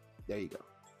there you go.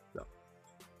 So,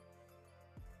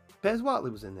 Pez Watley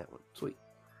was in that one. Sweet.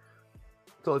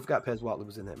 Totally forgot Pez Watley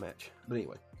was in that match. But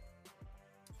anyway,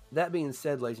 that being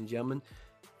said, ladies and gentlemen,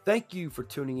 thank you for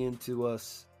tuning in to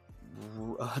us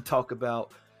talk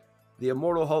about the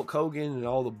immortal Hulk Hogan and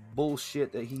all the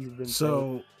bullshit that he's been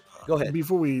saying. Go ahead.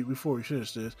 Before we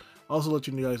finish this, also let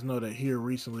you guys know that here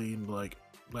recently, in like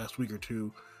last week or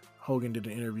two, Hogan did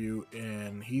an interview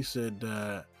and he said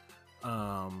that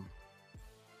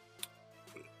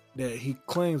that he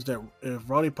claims that if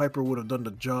Roddy Piper would have done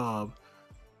the job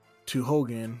to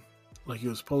Hogan like he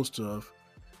was supposed to have,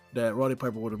 that Roddy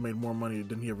Piper would have made more money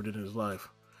than he ever did in his life,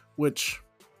 which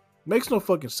makes no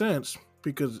fucking sense,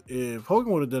 because if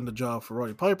Hogan would have done the job for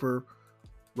Roddy Piper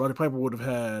would have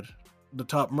had the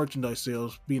top merchandise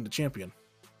sales being the champion.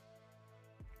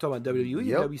 Talking about WWE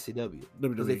Yep. or WCW?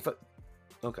 WWE.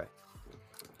 Okay.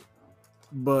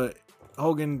 But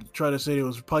Hogan tried to say it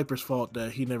was Piper's fault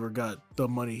that he never got the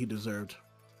money he deserved,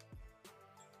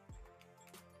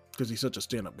 because he's such a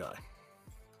stand-up guy.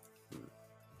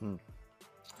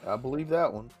 I believe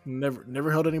that one.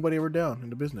 Never held anybody ever down in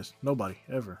the business. Nobody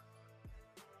ever.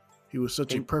 He was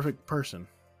such a perfect person.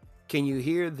 Can you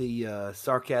hear the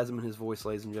sarcasm in his voice,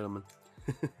 ladies and gentlemen?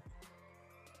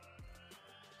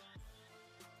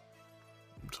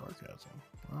 Sarcasm.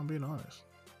 I'm being honest.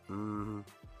 Mm-hmm.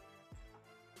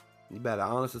 You better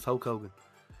honest as Hulk Hogan.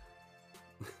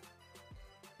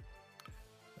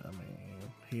 I mean,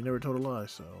 he never told a lie,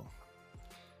 so.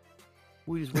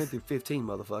 We just went through 15,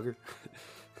 motherfucker.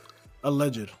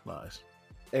 Alleged lies.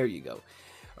 There you go.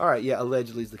 All right, yeah,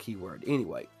 allegedly is the key word.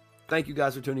 Anyway, thank you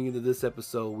guys for tuning into this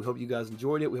episode. We hope you guys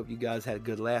enjoyed it. We hope you guys had a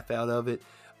good laugh out of it.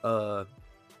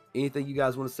 Anything you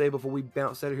guys want to say before we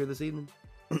bounce out of here this evening?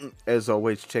 As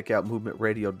always, check out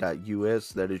movementradio.us.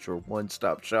 That is your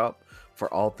one-stop shop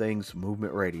for all things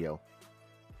Movement Radio.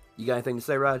 You got anything to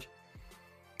say, Raj?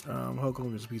 Hulk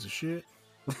Hogan is a piece of shit.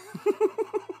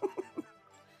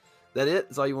 That it?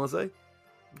 That's all you want to say?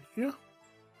 Yeah.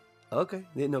 Okay.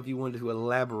 Didn't know if you wanted to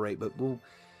elaborate, but we'll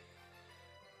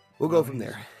go from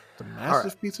there. The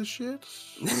massive piece of shit.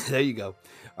 There you go.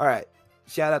 All right.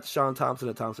 Shout out to Sean Thompson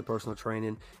at Thompson Personal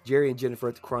Training, Jerry and Jennifer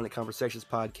at the Chronic Conversations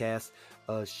Podcast,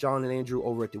 Sean and Andrew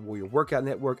over at the Warrior Workout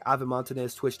Network, Ivan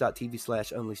Montanez,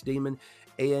 twitch.tv/UnleashedDemon,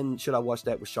 and Should I Watch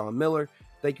That with Sean Miller.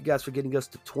 Thank you guys for getting us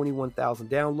to 21,000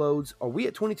 downloads. Are we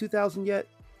at 22,000 yet?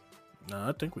 No,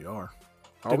 I think we are.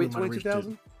 Are we at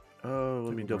 22,000?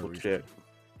 Let me double check.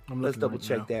 Let's double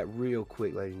check that real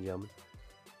quick, ladies and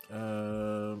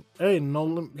gentlemen. Hey,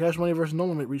 Cash Money versus No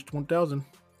Limit reached 1,000.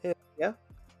 Yeah.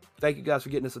 Thank you guys for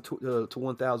getting us to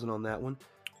 1,000 on that one.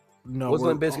 No, What's we're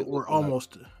Limp Bizkit? we're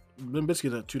almost. Limp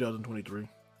Bizkit at 2023.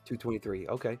 223.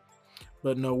 Okay.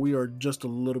 But no, we are just a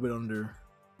little bit under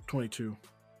 22.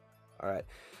 All right.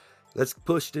 Let's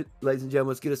push it, ladies and gentlemen.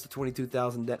 Let's get us to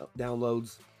 22,000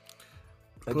 downloads.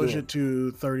 Push it to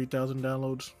 30,000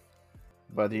 downloads.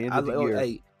 By the end of the year.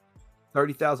 Hey,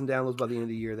 30,000 downloads by the end of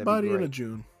the year. That'd By be the great. end of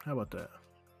June. How about that?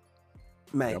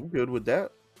 Man, I'm good with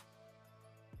that.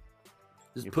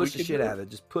 just If push we the could shit do out of it.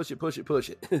 Just push it.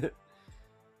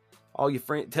 All your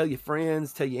friends, tell your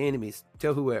friends, tell your enemies,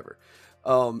 tell whoever.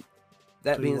 That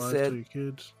Tell being your wives, said, tell your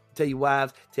kids. tell your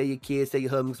wives, tell your kids, tell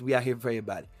your husbands. We out here for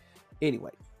everybody.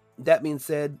 Anyway, that being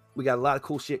said, we got a lot of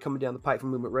cool shit coming down the pipe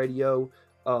from Movement Radio.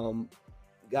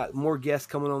 Got more guests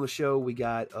coming on the show. We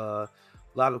got a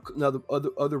lot of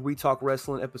other We Talk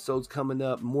Wrestling episodes coming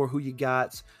up. More Who You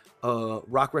Gots,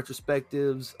 rock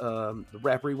retrospectives, the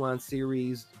Rap Rewind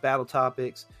series, battle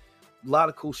topics. A lot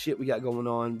of cool shit we got going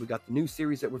on. We got the new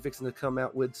series that we're fixing to come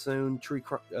out with soon.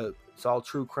 It's all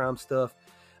true crime stuff.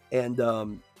 And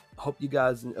hope you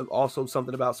guys, also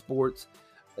something about sports.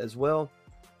 as well.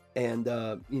 And,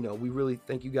 we really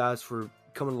thank you guys for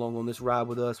coming along on this ride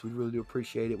with us. We really do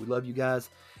appreciate it. We love you guys.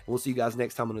 And we'll see you guys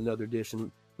next time on another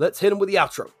edition. Let's hit them with the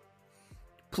outro.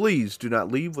 Please do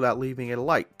not leave without leaving a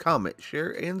like, comment,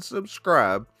 share, and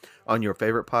subscribe on your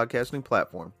favorite podcasting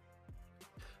platform.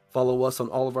 Follow us on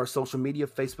all of our social media,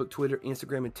 Facebook, Twitter,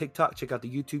 Instagram, and TikTok. Check out the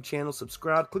YouTube channel.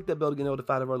 Subscribe. Click that bell to get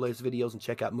notified of our latest videos, and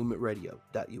check out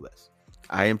movementradio.us.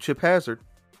 I am Chip Hazard.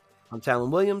 I'm Talon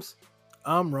Williams.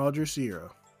 I'm Roger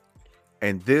Sierra.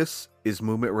 And this is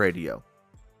Movement Radio.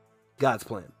 God's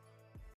plan.